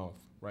show, Big Mouth,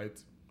 right?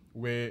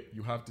 Where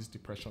you have this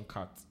depression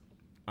cat,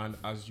 and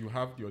as you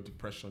have your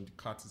depression, the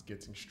cat is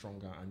getting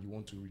stronger, and you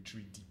want to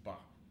retreat deeper.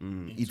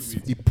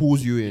 It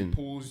pulls you in. It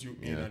pulls you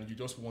in, and you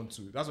just want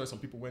to. That's why some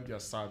people, when they are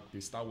sad,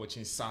 they start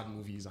watching sad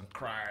movies and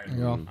cry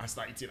and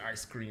start eating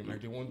ice cream.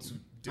 Like, they want to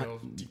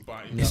delve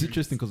deeper into It's it.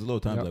 interesting because a lot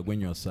of times, like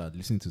when you're sad,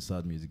 listening to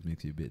sad music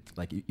makes you a bit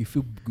like you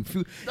feel good. That's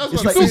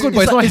It's what like I'm saying.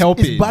 but it's not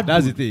helping. bad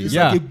That's good. the thing. It's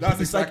Yeah. like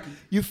That's it's like exactly.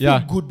 you feel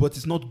good, but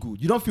it's not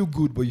good. You don't feel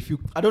good, but you feel.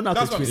 I don't know how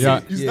That's to what I'm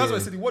explain. saying. it. That's why I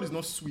said the word is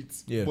not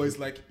sweet, Yeah. but it's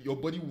like your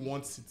body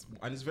wants it,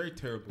 and it's very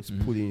terrible. It's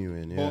pulling you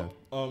in. Yeah.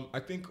 But I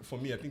think for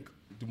me, I think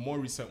the more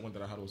recent one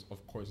that I had was,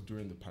 of course,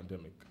 during the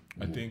pandemic.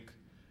 I think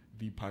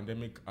the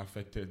pandemic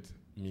affected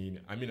me.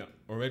 I mean,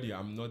 already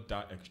I'm not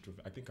that extrovert.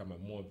 I think I'm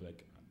more of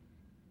like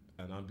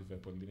an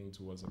ambivert, but leaning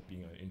towards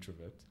being an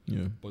introvert.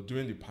 Yeah. But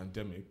during the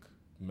pandemic,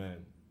 man,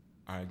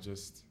 I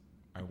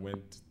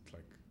went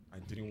like I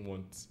didn't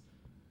want.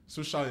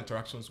 Social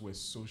interactions were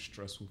so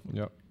stressful for me.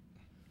 Yeah.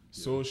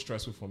 So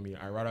stressful for me.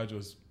 I rather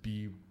just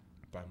be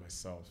by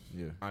myself.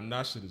 Yeah. And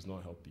that shit is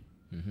not healthy.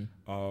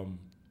 Mm-hmm.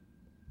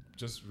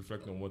 Just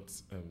reflecting on what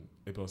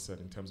Abel said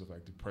in terms of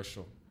like the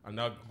pressure, and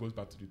that goes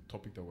back to the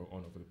topic that we're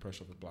on of the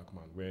pressure of a black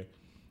man, where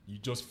you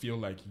just feel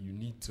like you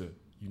need to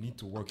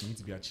work, you need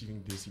to be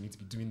achieving this, you need to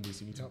be doing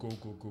this, you need to go.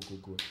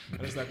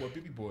 And it's like, we're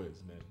baby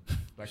boys, man.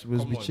 Like,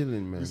 supposed to be come on.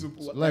 chilling, man. We're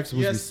supposed Life's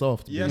supposed to be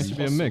soft. Yes, It should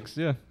be a mix.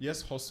 Yeah.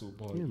 Yes, hustle,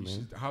 but Yeah, you man.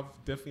 should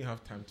definitely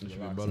have time to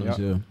relax. Balance,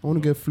 yeah. I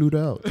want to get flued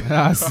out.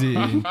 I see.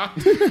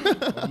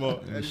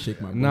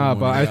 Shake my Nah, bum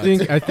but on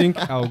that. I think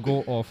I'll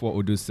go off what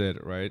Udo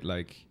said, right?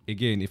 Like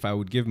again, if I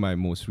would give my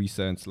most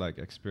recent like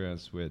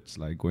experience with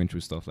like going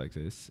through stuff like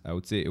this, I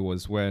would say it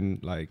was when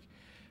like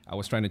I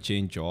was trying to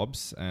change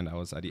jobs and I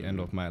was at the end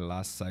of my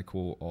last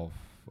cycle of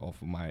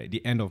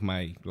the end of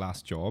my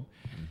last job,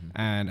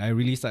 and I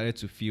really started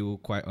to feel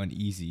quite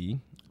uneasy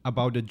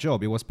about the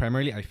job. It was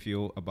primarily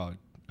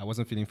I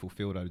wasn't feeling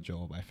fulfilled at the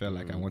job. I felt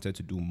like I wanted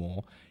to do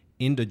more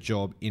in the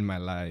job in my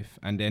life,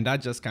 and then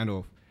that just kind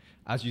of,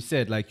 as you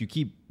said, like you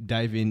keep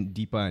diving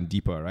deeper and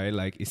deeper, right?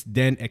 Like it's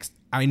then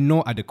I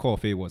know at the core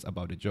of it was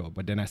about the job,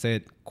 but then I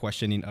started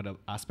questioning other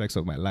aspects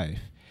of my life,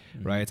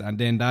 right? And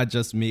then that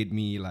just made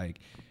me like,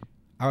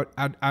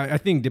 I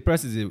think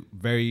depressed is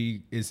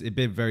a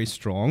bit very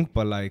strong,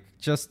 but like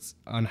just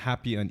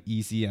unhappy,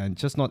 uneasy, and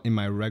just not in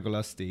my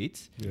regular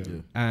state. Yeah.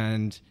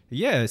 And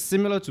yeah,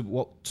 similar to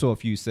what two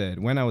of you said,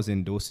 when I was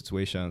in those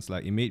situations,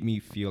 like it made me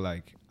feel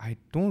like I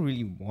don't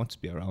really want to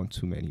be around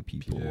too many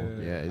people.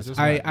 Yeah, it's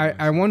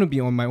I want to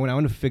be on my own. I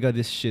want to figure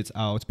this shit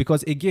out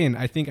because again,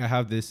 I think I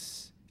have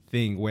this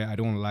thing where I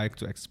don't like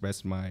to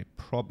express my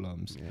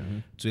problems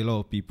to a lot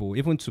of people,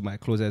 even to my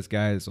closest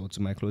guys or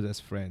to my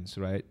closest friends,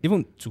 right?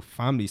 Even to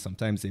family,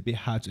 sometimes it's a bit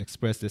hard to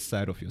express this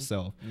side of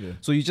yourself. Yeah.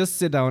 So you just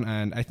sit down,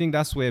 and I think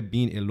that's where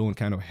being alone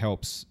kind of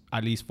helps,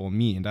 at least for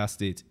me in that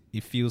state.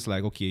 It feels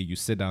like, okay, you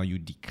sit down, you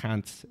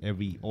decant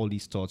all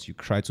these thoughts, you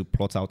try to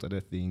plot out other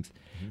things.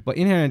 But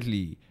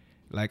inherently,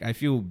 like I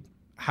feel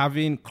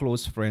having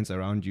close friends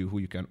around you who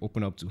you can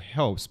open up to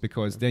helps,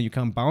 because then you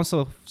can bounce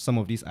off some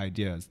of these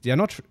ideas. They are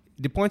not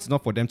the point is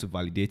not for them to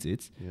validate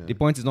it. Yeah. The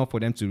point is not for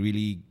them to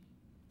really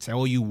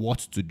tell you what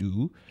to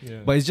do,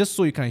 Yeah. but it's just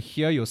so you can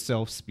hear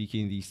yourself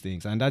speaking these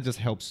things, and that just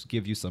helps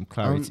give you some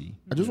clarity.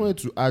 I just wanted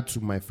to add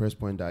to my first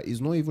point that it's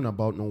not even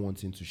about not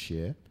wanting to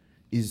share.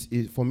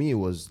 For me, it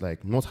was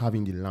like not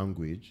having the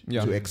language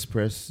to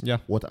express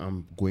what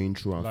I'm going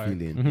through and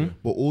feeling,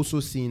 but also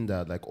seeing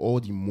that like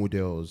all the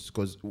models,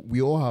 because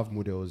we all have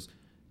models,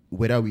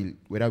 whether we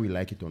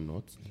like it or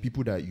not,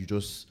 people that you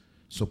just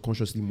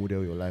subconsciously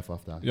model your life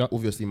after.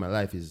 Obviously, my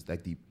life is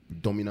like the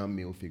dominant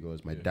male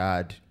figures, my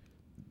dad,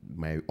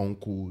 my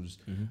uncles.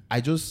 I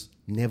just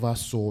never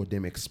saw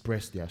them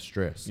express their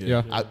stress.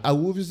 I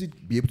will obviously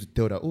be able to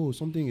tell that, oh,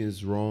 something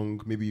is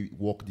wrong, maybe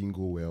work didn't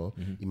go well.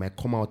 It might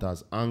come out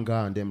as anger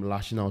and them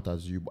lashing out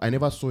as you, but I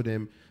never saw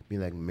them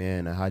being like,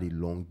 man, I had a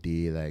long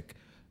day, like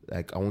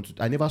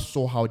I never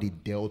saw how they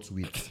dealt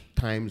with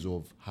times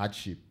of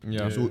hardship.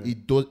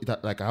 It does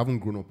like I haven't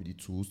grown up with the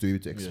tools to be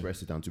able to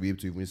express it and to be able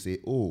to even say,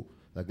 oh,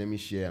 like let me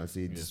share and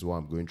say this is what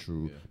I'm going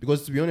through.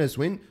 Because to be honest,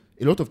 a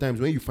lot of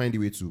times when you find a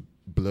way to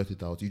blurt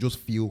it out, you just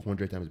feel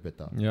 100 times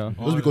better.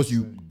 Just because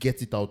you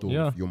get it out of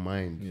your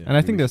mind. And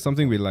I think there's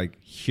something with like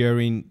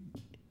hearing.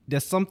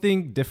 There's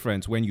something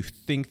different when you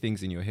think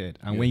things in your head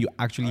and when you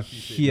actually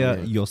hear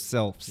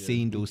yourself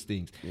saying those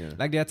things.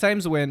 Like there are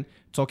times when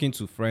talking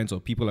to friends or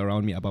people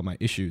around me about my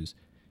issues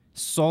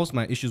solves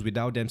my issues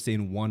without them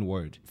saying one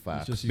word.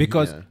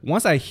 Because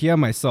once I hear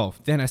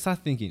myself, then I start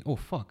thinking, oh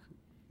fuck,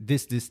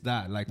 this,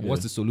 that, like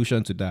what's the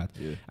solution to that?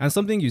 And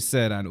something you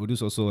said and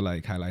Udus also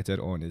like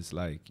highlighted on is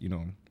like, you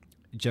know,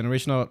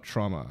 generational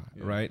trauma,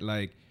 right?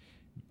 Like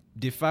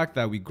the fact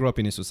that we grew up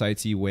in a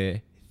society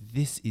where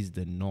this is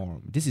the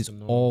norm. This is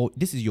all.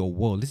 This is your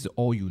world. This is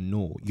all you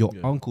know. Your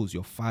uncles,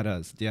 your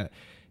fathers. They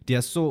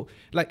are so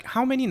like.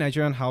 How many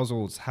Nigerian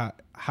households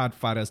had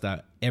fathers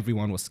that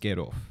everyone was scared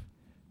of?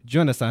 Do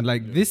you understand?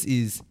 Like this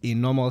is a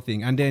normal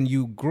thing, and then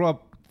you grow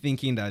up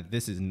thinking that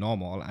this is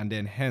normal, and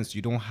then hence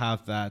you don't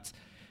have that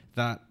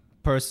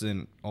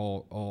person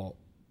or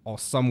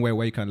somewhere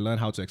where you can learn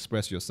how to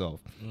express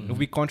yourself. If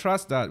we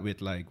contrast that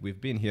with like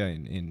we've been here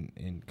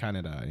in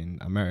Canada, in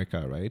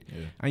America, right?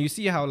 And you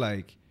see how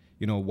like,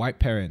 you know, white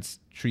parents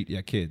treat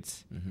their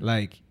kids.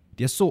 Like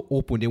they're so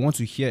open. They want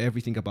to hear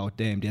everything about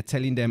them. They're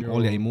telling them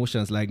all their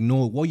emotions. Like,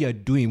 no, what you're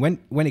doing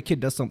when a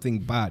kid does something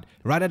bad,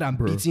 rather than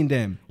beating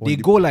them, they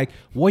go like,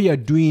 what you're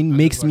doing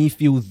makes me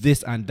feel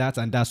this and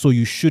that, so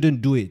you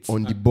shouldn't do it.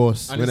 On the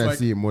bus, when I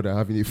see a mother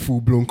having a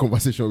full-blown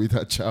conversation with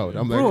her child,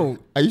 I'm like,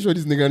 are you sure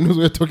this nigga knows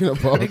what you're talking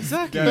about?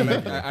 Exactly. Yeah,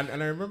 like,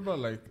 and I remember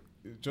like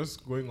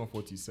just going off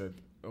what you said.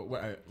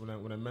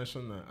 When I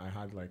mentioned that I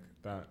had like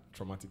that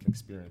traumatic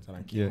experience and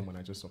I came home and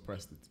I just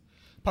suppressed it.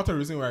 Part of the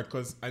reason why,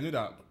 because I knew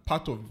that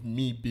part of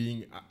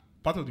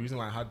the reason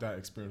why I had that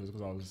experience was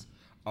because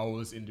I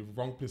was in the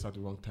wrong place at the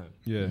wrong time.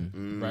 Yeah.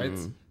 Right?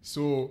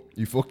 So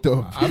you fucked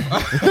up.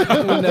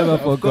 I will never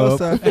fuck up.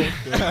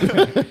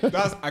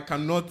 I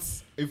cannot,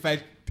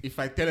 if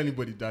I tell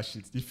anybody that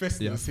shit, the first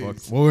thing they say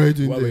is, what were you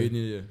doing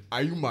there?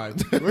 Are you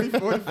mad? I know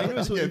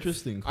it's so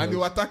interesting. And they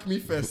will attack me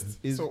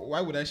first. So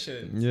why would I share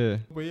it? Yeah.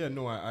 But yeah,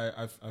 no,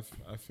 I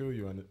feel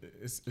you, and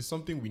it's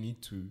something we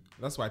need to.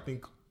 That's why I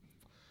think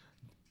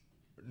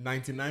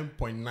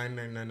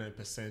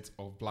 99.9999%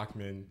 of black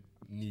men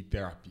need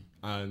therapy,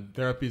 and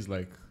therapy is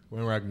like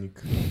when Ragnick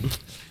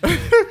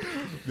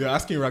they're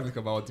asking Ragnick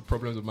about the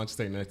problems of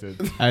Manchester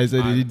United. I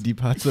said he did deep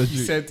heart surgery.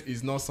 He said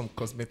it's not some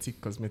cosmetic.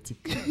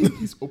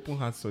 It's open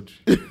heart surgery.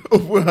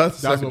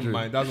 That's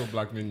what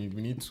black men need.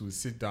 We need to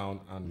sit down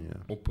and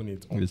open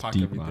it, unpack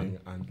everything,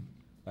 and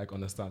like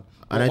understand.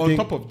 And on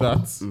top of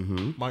that,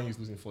 Man U is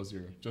losing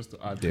 4-0. Just to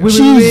add, Wait,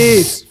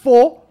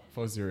 4-0.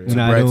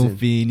 Yeah. I don't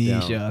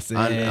finish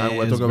yourself. And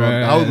we're talking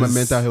about how my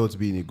mental health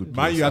being a good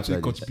place. Man U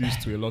actually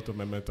contributes to a lot of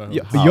my mental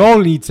health. You all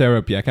need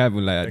therapy. I can't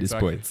even lie at this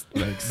point.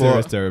 Like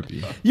serious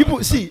therapy.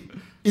 You see,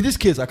 in this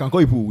case, I can call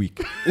people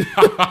weak.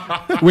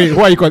 Wait,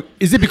 why you call?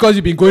 Is it because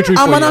you've been going through?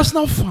 I'm an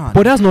Arsenal fan,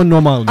 but that's not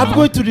normal. I'm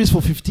going through this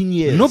for 15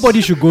 years.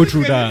 Nobody should go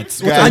through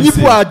that. And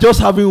people are just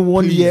having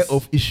 1 year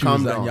of issues.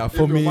 Calm down.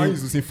 For me, I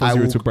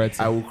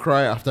will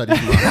cry after this.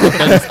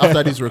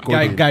 after this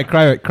recording. Guy,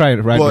 cry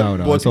right now.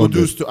 But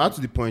to add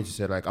to the point you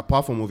said, like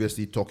apart from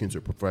obviously talking to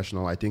a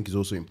professional, I think it's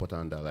also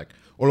important that like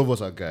all of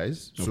us are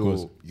guys,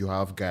 so you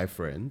have guy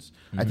friends.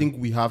 I think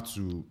we have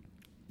to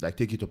like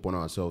take it upon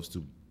ourselves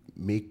to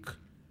make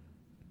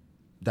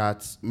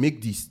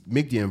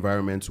the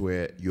environment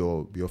where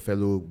your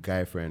fellow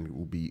guy friend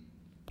will be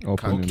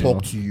can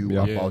talk to you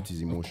about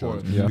his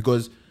emotions,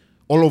 because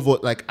all of us,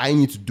 like I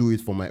need to do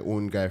it for my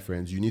own guy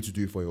friends, you need to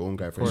do it for your own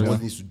guy friends,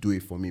 someone needs to do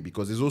it for me,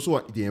 because there's also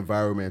the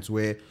environment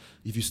where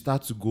if you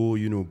start to go,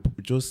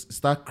 just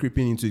start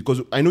creeping into it,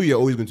 because I know you're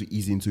always going to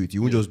ease into it,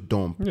 you won't just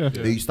dump.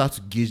 Then you start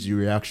to gauge the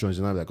reactions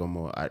and I'm like,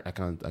 I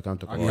can't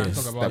talk about it.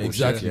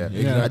 Exactly.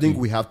 I think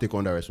we have to take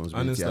on that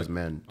responsibility as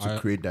men to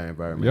create that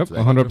environment.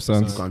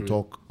 100%. You can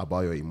talk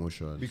about your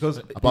emotions, because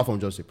apart from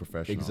just a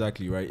professional.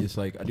 Exactly right. It's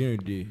like at the end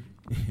of the day,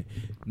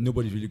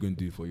 nobody's really going to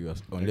do it for you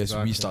unless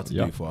we start to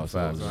do it for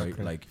ourselves, right?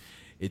 Like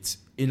it's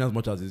in as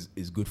much as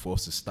it's good for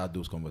us to start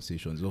those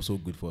conversations, it's also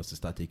good for us to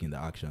start taking the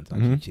action to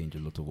actually change a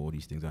lot of all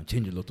these things and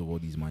change a lot of all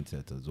these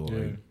mindsets as well,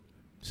 right?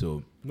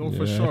 So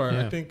for sure.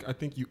 I think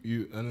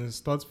you and it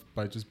starts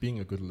by just being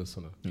a good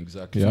listener.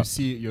 Exactly. You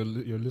see, you're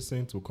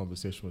listening to a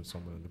conversation with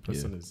someone, and the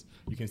person is,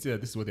 you can see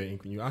that this is what they're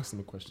thinking. You ask them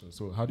a question,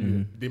 so how do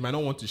you? They might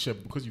not want to share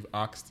because you've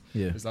asked.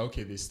 It's like,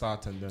 okay, they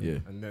start and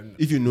then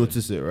if you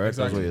notice it, right?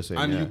 Exactly. That's what you're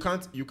saying. And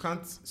you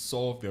can't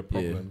solve their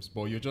problems,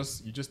 but you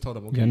just tell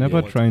them, okay, you're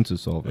never trying to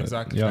solve it.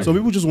 Exactly. Yeah. Some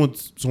people just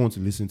want someone to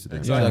listen to them.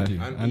 Exactly.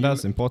 And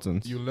that's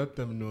important. You let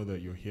them know that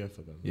you're here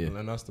for them.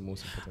 And that's the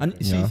most important.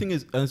 And see, the thing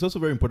is, and it's also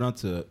very important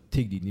to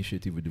take the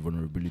initiative with the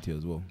vulnerability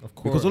as well. Of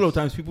course. Because a lot of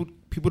times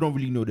people don't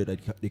really know that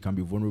they can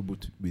be vulnerable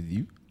with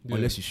you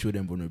unless you show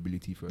them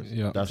vulnerability first.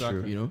 Yeah, that's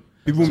true. You know,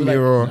 people so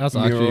mirror. That's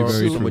actually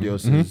very somebody true.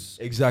 else's.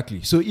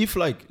 Exactly. So if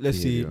like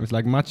let's say it's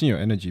like matching your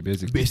energy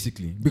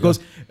basically. Because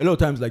a lot of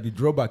times like the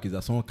drawback is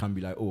that someone can be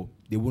like, oh,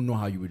 they won't know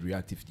how you would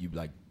react if you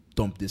like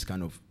dump this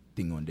kind of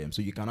thing on them.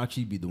 So you can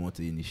actually be the one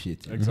to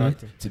initiate.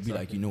 Exactly. To be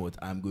like, you know what,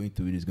 I'm going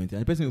through this, and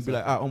the person will be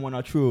like, I'm on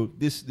a true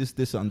this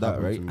and that,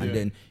 right? And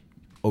then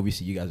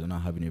obviously you guys are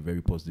not having a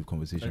very positive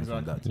conversation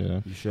from that.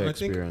 You share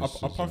experience. I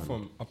think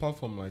apart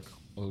from like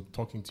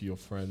talking to your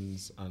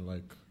friends and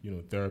like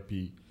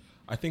therapy,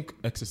 I think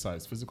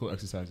physical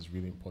exercise is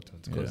really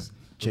important because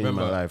changed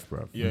my life,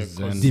 bro. Yeah,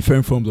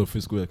 different forms of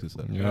physical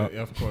exercise. Yeah,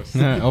 of course.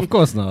 Of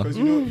course now. Because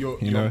you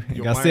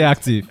gotta stay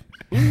active.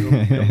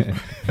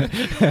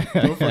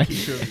 Don't fucking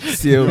show me.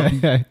 Still,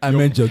 I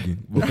meant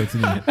jogging. But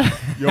continue.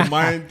 Your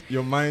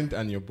mind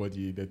and your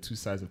body, they're two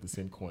sides of the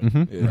same coin,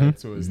 right?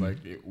 So it's like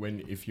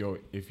if your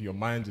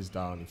mind is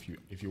down,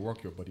 if you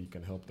work your body, you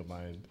can help the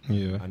mind.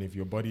 And if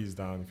your body is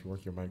down, if you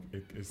work your mind,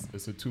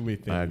 it's a two-way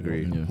thing. I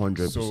agree,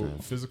 100%. So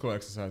physical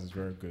exercise is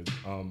very good.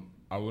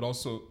 I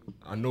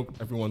know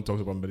everyone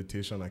talks about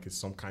meditation like it's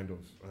some kind of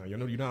you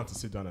don't have to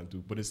sit down and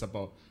do, but it's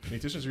about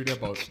meditation is really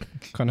about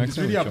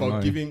connecting.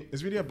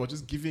 It's really about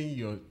just giving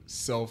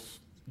yourself,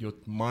 your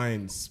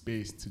mind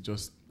space to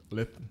just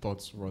let the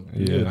thoughts run.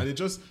 And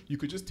you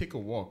could just take a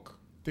walk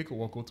take a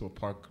walk, go to a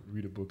park,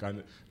 read a book,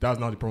 and that's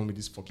not the problem with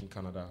this fucking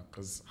Canada,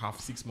 because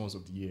 6 months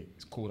of the year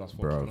it's cold as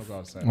fuck. You cannot go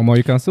outside.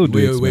 You can still do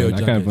Wear it. your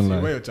Man. I can't even lie.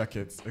 Wear your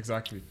jackets,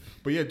 exactly.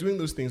 But yeah, doing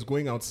those things,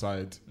 going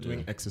outside,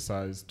 doing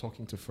exercise,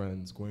 talking to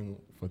friends, going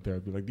for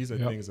therapy, like these are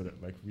things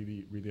that like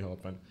really, really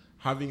help. And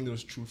having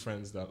those true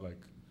friends that like,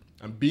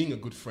 and being a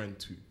good friend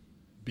too.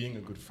 Being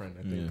a good friend,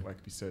 I think, like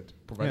we said,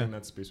 providing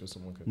that space where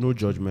someone can. No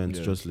judgment,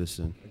 just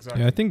listen.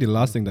 Exactly. Yeah, I think the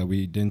last thing that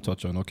we didn't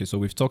touch on. Okay, so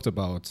we've talked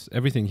about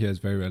everything here is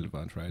very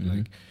relevant, right?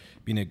 Like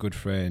being a good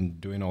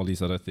friend, doing all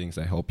these other things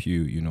that help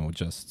you,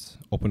 just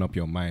open up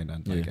your mind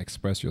and like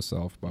express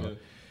yourself. But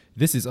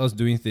this is us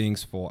doing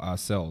things for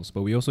ourselves,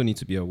 but we also need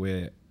to be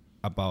aware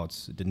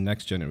about the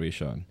next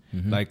generation,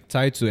 like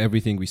tied to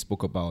everything we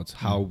spoke about,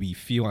 how we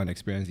feel and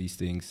experience these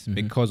things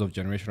because of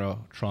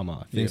generational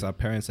trauma, things our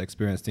parents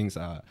experience, things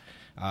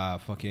our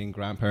fucking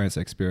grandparents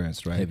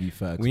experience, right? Heavy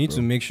facts, we need bro.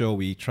 to make sure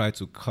we try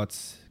to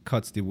cut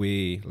the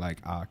way like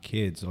our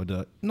kids or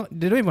they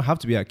don't even have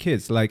to be our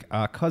kids, like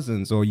our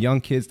cousins or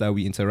young kids that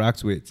we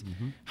interact with,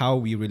 how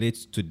we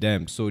relate to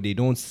them, so they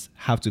don't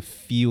have to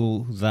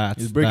feel that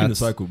It's breaking the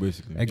cycle,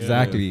 basically.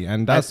 Exactly,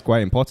 and that's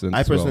quite important.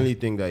 I personally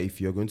think that if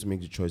you're going to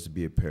make the choice to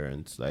be a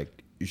parent,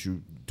 like you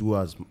should do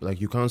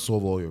you can't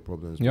solve all your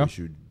problems, but you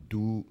should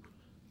do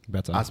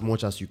better as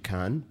much as you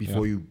can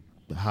before you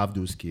have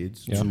those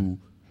kids to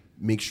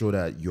make sure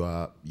that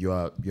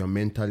you're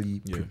mentally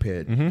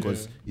prepared,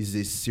 because it's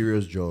a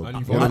serious job.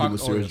 And One of the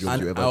most serious jobs you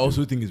And ever I do.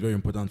 also think it's very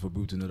important for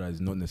people to know that it's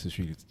not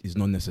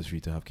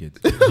necessary to have kids.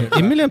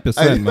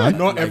 1,000,000%, man.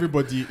 Not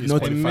everybody is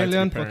Not qualified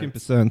to be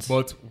parents, %.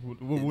 but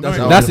That's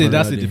how That's I it. feel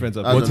That's the about difference. it.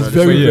 About But no, it's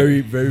no, very, yeah.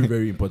 very, very,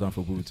 very important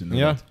for people to know.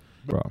 Yeah, that.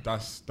 bro.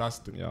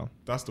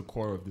 that's the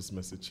core of this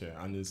message here,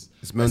 and It's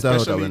mental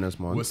health especially awareness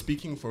month. we're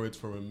speaking for it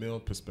from a male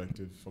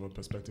perspective, from a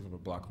perspective of a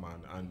black man,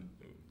 and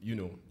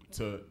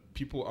to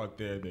people out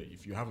there that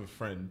if you have a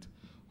friend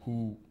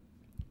who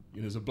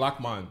is a black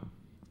man,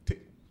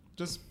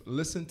 just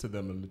listen to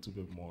them a little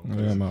bit more.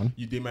 Yeah, man.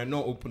 They might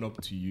not open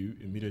up to you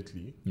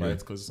immediately, right?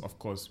 Because of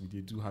course they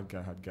do hard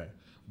guy,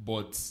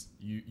 but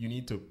you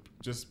need to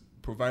just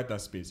provide that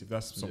space if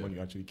that's someone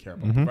you actually care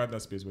about. Provide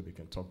that space where they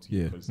can talk to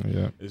you, because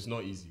it's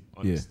not easy.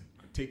 Honestly,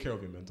 take care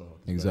of your mental health.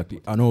 It's Exactly.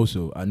 very important. And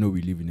also, I know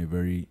we live in a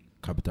very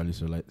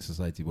capitalist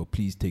society, but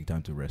please take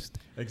time to rest.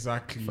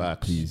 Exactly.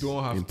 Facts. You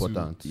don't have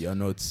Important. You're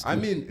not. I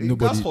mean,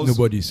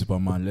 nobody's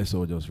Superman. Let's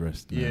all just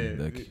rest. Man.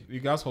 Yeah, Like, you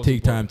guys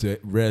take time to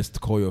rest,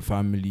 call your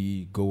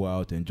family, go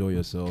out, enjoy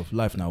yourself.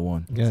 Life now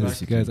one.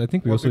 Guys, I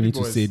think we What also baby need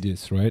to boys? say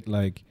this, right?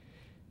 Like,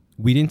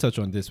 we didn't touch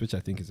on this, which I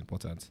think is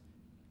important.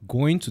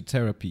 Going to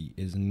therapy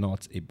is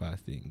not a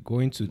bad thing.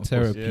 Going to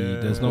therapy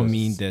does not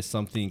mean there's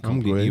something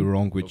completely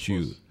wrong with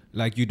you.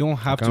 Like, you don't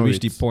have to reach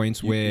the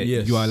point where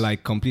you are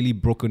like completely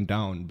broken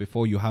down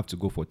before you have to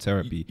go for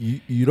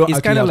therapy. You don't. It's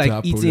actually kind of have to like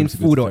have eating problems to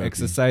go food to or therapy.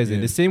 exercising.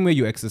 Yeah. The same way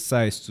you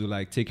exercise to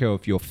like take care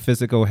of your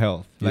physical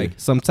health. Like,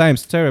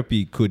 sometimes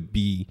therapy could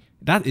be,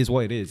 that is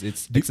what it is.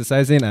 It's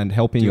exercising and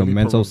helping your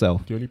mental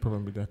self. The only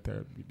problem with that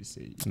therapy be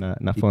say Nah,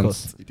 It phones.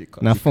 costs.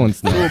 Nah,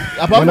 phones. Nah.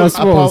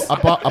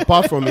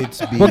 apart from it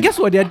being, But guess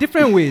what? There are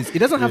different ways. It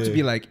doesn't have to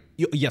be like,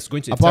 yes,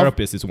 going to a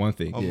therapist is one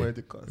thing.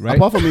 Right?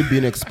 apart from it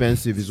being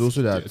expensive, is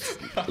also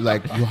that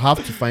like you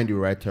have to find the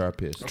right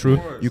therapist. True.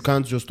 You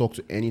can't just talk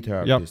to any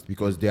therapist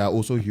because they are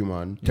also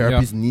human.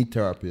 Therapists need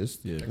therapists.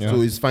 Yeah.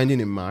 So it's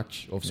finding a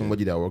match of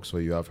somebody that works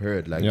for you. I've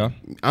heard like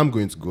I'm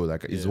going to go.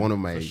 Like it's one of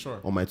my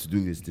on my to-do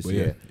list this But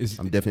year. it's-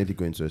 I'm definitely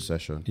going to a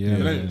session. Yeah,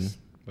 man. Nice.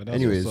 But that's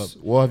Anyways, what's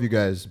up. what have you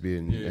guys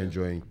been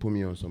enjoying? Put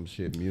me on some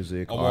shit,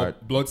 music,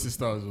 art. Blood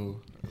Sisters. Oh.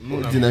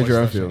 The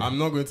Nigerian film. I'm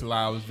not going to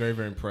lie. I was very,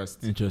 very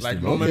impressed. Interesting. Like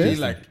Okay. normally,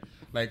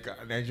 like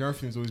Nigerian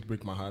films always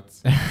break my heart.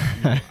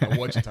 I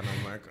watch it and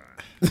I'm like,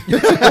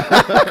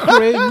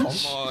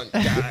 Cringe. come on,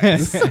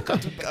 guys,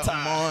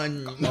 Come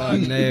on,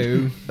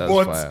 no. That's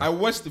but fire. I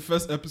watched the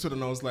first episode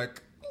and I was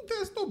like,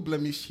 there's no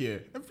blemish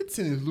here.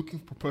 Everything is looking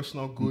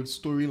professional, good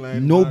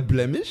storyline. No bad.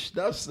 blemish.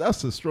 That's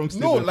a strong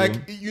No, statement. like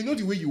you know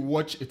the way you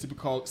watch a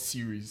typical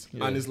series,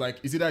 and it's like,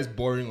 is it that it's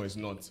boring or it's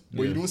not?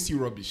 But you don't see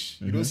rubbish.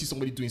 You don't see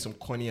somebody doing some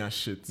corny ass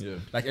shit. Yeah.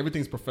 Like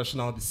everything's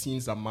professional. The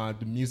scenes are mad.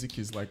 The music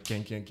is like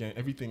gang.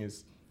 Everything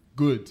is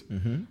good,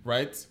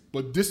 right?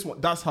 But this one,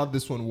 that's how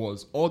this one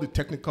was. All the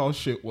technical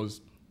shit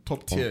was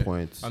top tier,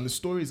 point. and the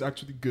story is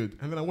actually good.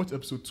 And then I watched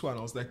episode 2, and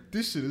I was like,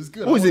 this shit is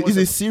good. Oh, I is wanna it? Is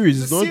watch a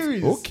series? It's It's a not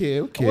series. okay.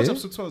 I watched Okay.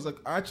 episode 2. I was like,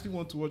 I actually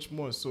want to watch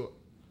more. So,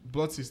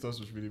 Blood Sisters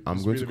was really. I'm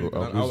was going to really, go-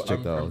 really I'm good. going to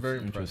check that I'm out. very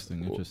impressed.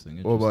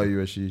 Interesting. What about you,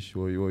 Ashish?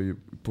 What you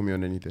put me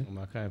on anything?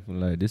 I can't even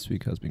lie. This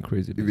week has been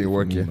crazy. You've been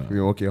working. You've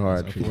been working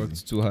hard. I've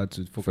worked too hard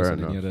to focus Fair on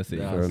any enough. other thing.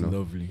 Fair That's enough.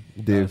 lovely.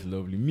 Dave. That's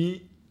lovely.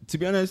 Me, to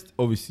be honest,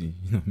 obviously,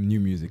 new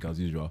music as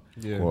usual.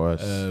 Of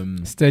course.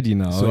 Steady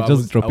now. So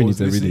Just dropping it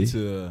every listening day.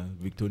 to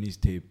Victoni's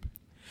tape.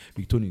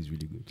 Victoni is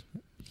really good.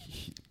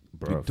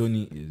 Bruv.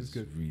 Victoni is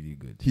really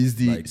good. He's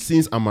the like,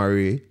 since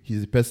Amare,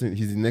 he's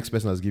the next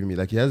person that's giving me,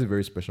 like, he has a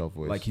very special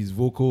voice. like his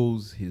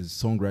vocals, his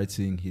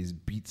songwriting, his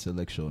beat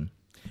selection.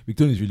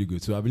 Victoni is really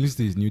good. So I've been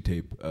listening to his new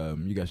tape.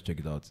 You guys check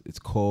it out. It's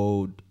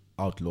called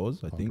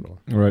Outlaws, I think.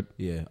 Right.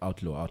 Yeah,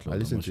 Outlaw. I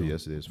listened to it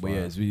yesterday. It's But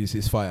fire. yeah,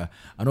 it's fire.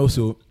 And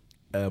also,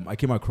 I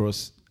came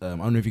across. I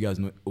don't know if you guys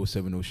know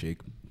 070 Shake.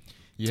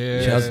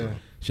 Yeah.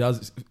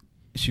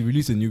 She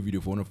released a new video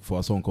for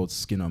a song called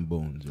Skin and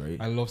Bones, right?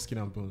 I love Skin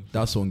and Bones.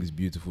 That song is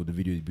beautiful. The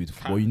video is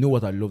beautiful. But you know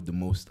what I love the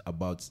most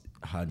about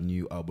her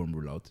new album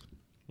rollout?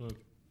 What?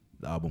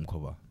 The album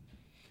cover.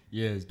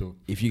 Yeah, it's dope.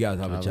 If you guys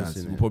have a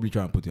chance, we'll probably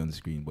try and put it on the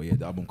screen. But yeah,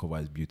 the album cover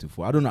is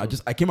beautiful. I don't know.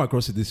 I came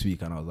across it this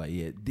week and I was like,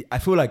 yeah. I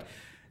feel like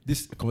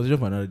this conversation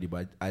for another day,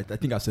 but I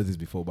think I've said this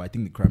before, but I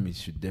think the Grammys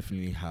should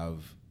definitely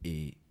have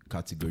a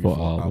category for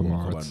album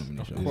cover nomination.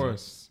 Of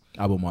course.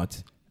 Album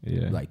art.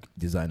 Yeah. Like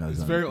designers.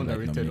 It's very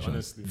underrated,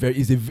 honestly.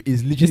 It's literally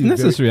It's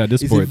necessary at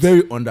this point. It's a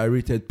very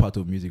underrated part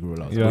of music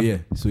rollouts. Yeah.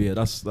 So yeah,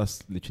 that's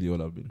literally all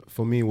I've been.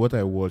 For me, what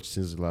I watched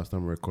since the last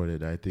time we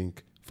recorded, I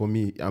think for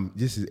me,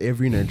 this is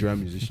every Nigerian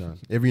musician,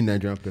 every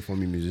Nigerian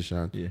performing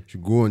musician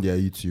should go on their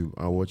YouTube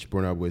and watch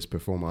Burna Boy's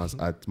performance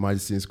at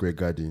Madison Square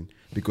Garden,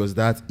 because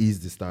that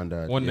is the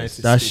standard.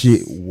 That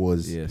shit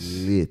was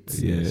lit.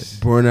 Yes.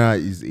 Burna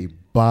is a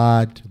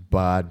bad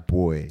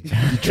boy.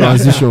 The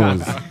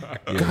transitions,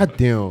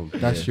 goddamn,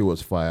 that shit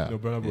was fire. No,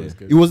 Burna Boy is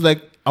good. It was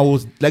like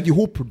the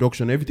whole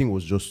production, everything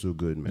was just so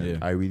good, man. Yeah.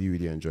 I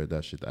really enjoyed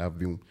that shit. I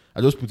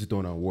just put it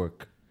on at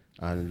work,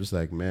 and I'm just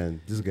like,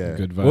 man, this guy.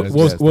 Good What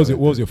vibes.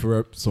 was your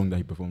favorite song that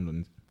he performed on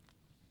it?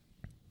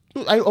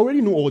 I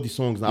already know all the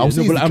songs now. I'm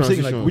saying like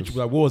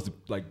what was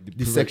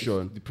the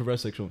section, the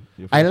previous section?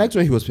 I liked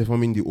when he was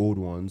performing the old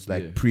ones,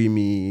 like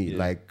Preemie,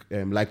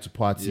 Yeah. Like to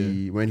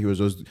Party. When he was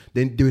just,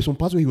 then there were some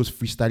parts where he was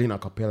freestyling a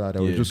cappella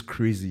that were just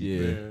crazy.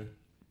 Yeah.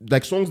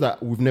 Like songs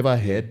that we've never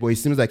heard, but it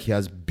seems like he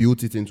has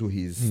built it into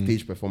his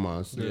stage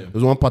performance. Yeah. There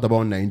was one part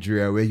about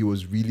Nigeria where he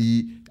was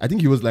really, I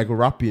think he was like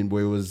rapping, but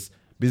it was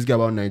basically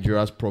about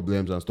Nigeria's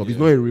problems and stuff. It's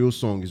not a real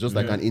song. It's just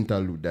like an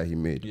interlude that he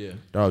made. Yeah.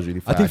 That was really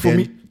fun. I think for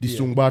me, the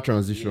Sungba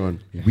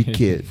transition,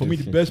 wicked. For me,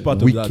 the best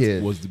part of that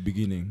Wicked. was the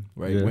beginning,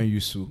 right? Yeah. When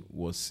Yusu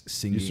was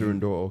singing.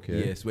 Yusurundo,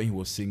 okay. Yes, when he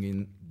was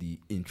singing the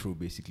intro,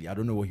 basically. I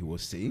don't know what he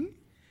was saying,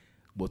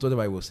 but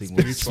whatever he was saying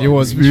was It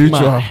was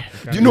spiritual.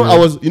 Do you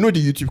know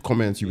the YouTube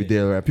comments you were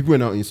there, right? People were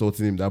now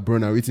insulting him that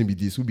Burna, waiting be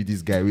this, who be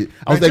this guy? I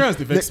was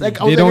Nigerians, like,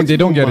 They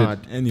don't get it.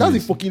 it. That's a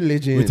fucking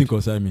legend. Waiting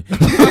concern me.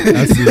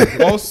 That's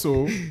it.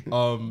 Also,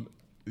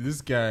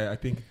 this guy, I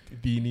think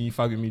Dini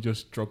Fabimi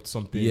just dropped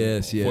something.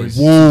 Yes. For his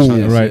Whoa,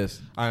 channel. right.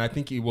 Yes. And I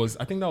think that was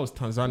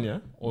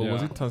Tanzania, or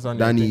was it Tanzania?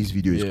 Danny's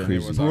video is Yeah.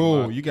 crazy.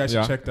 Bro, you guys should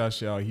Yeah. check that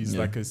shit out. He's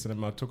like a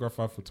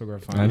photographer.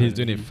 And he's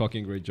doing a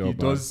fucking great job. He man.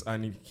 does,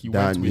 and he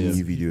That went mini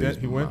with video is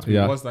he went mad. with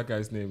Yeah. what's that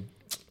guy's name?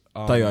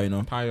 Tayo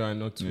Aino. Tayo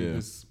Aino to Yeah.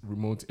 this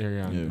remote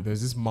area. And Yeah.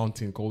 there's this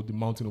mountain called the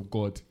Mountain of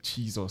God.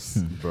 Jesus.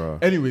 Bro.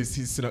 Anyways,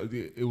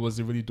 it was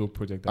a really dope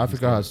project. that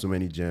Africa he's has so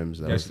many gems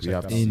that Guys should we check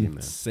have that to out. see, man.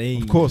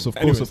 Insane. Of course.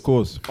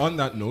 Anyways, on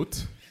that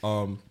note,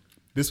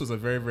 this was a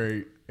very,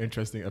 very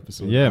interesting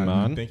episode. Yeah, and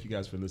man. Thank you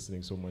guys for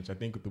listening so much. I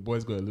think the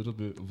boys got a little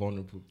bit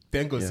vulnerable.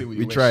 Thank God, Yeah. say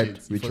We tried.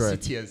 Shit, We for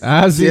tried. Tears.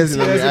 As Tears it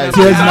in the eyes.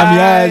 Tears in my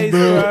eyes,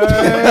 bro.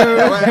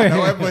 The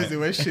white boys, they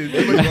went shit.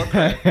 Everybody got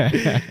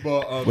crying.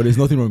 But there's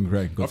nothing wrong with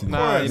crying. Continue.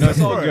 Nah, you know,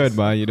 it's all good,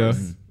 man. You know.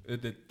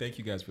 Thank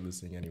you guys for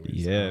listening. Anyways,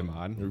 Yeah,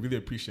 man. We really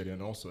appreciate it.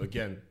 And also,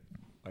 again,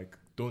 like,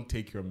 don't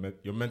take your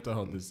mental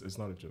health is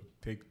not a joke.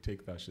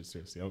 Take that shit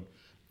seriously.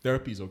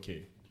 Therapy is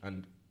okay,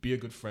 and be a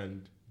good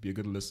friend, be a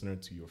good listener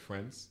to your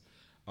friends.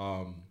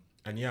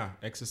 And yeah,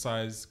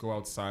 exercise, go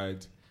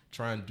outside,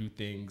 try and do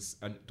things,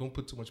 and don't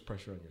put too much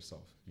pressure on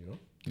yourself. You know.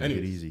 Make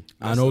it easy.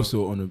 And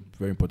also, on a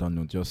very important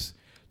note, just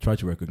try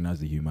to recognize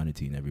the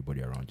humanity in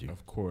everybody around you.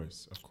 Of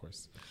course.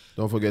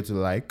 Don't forget to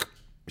like,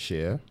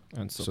 share,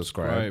 And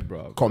subscribe,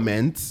 bro.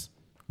 comment.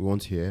 We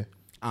want to hear.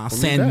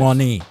 Send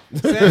money.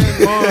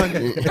 Send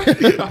money.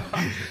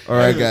 All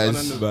right,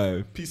 guys.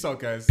 Bye. Peace out,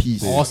 guys.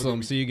 Peace.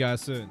 Awesome. See you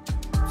guys soon.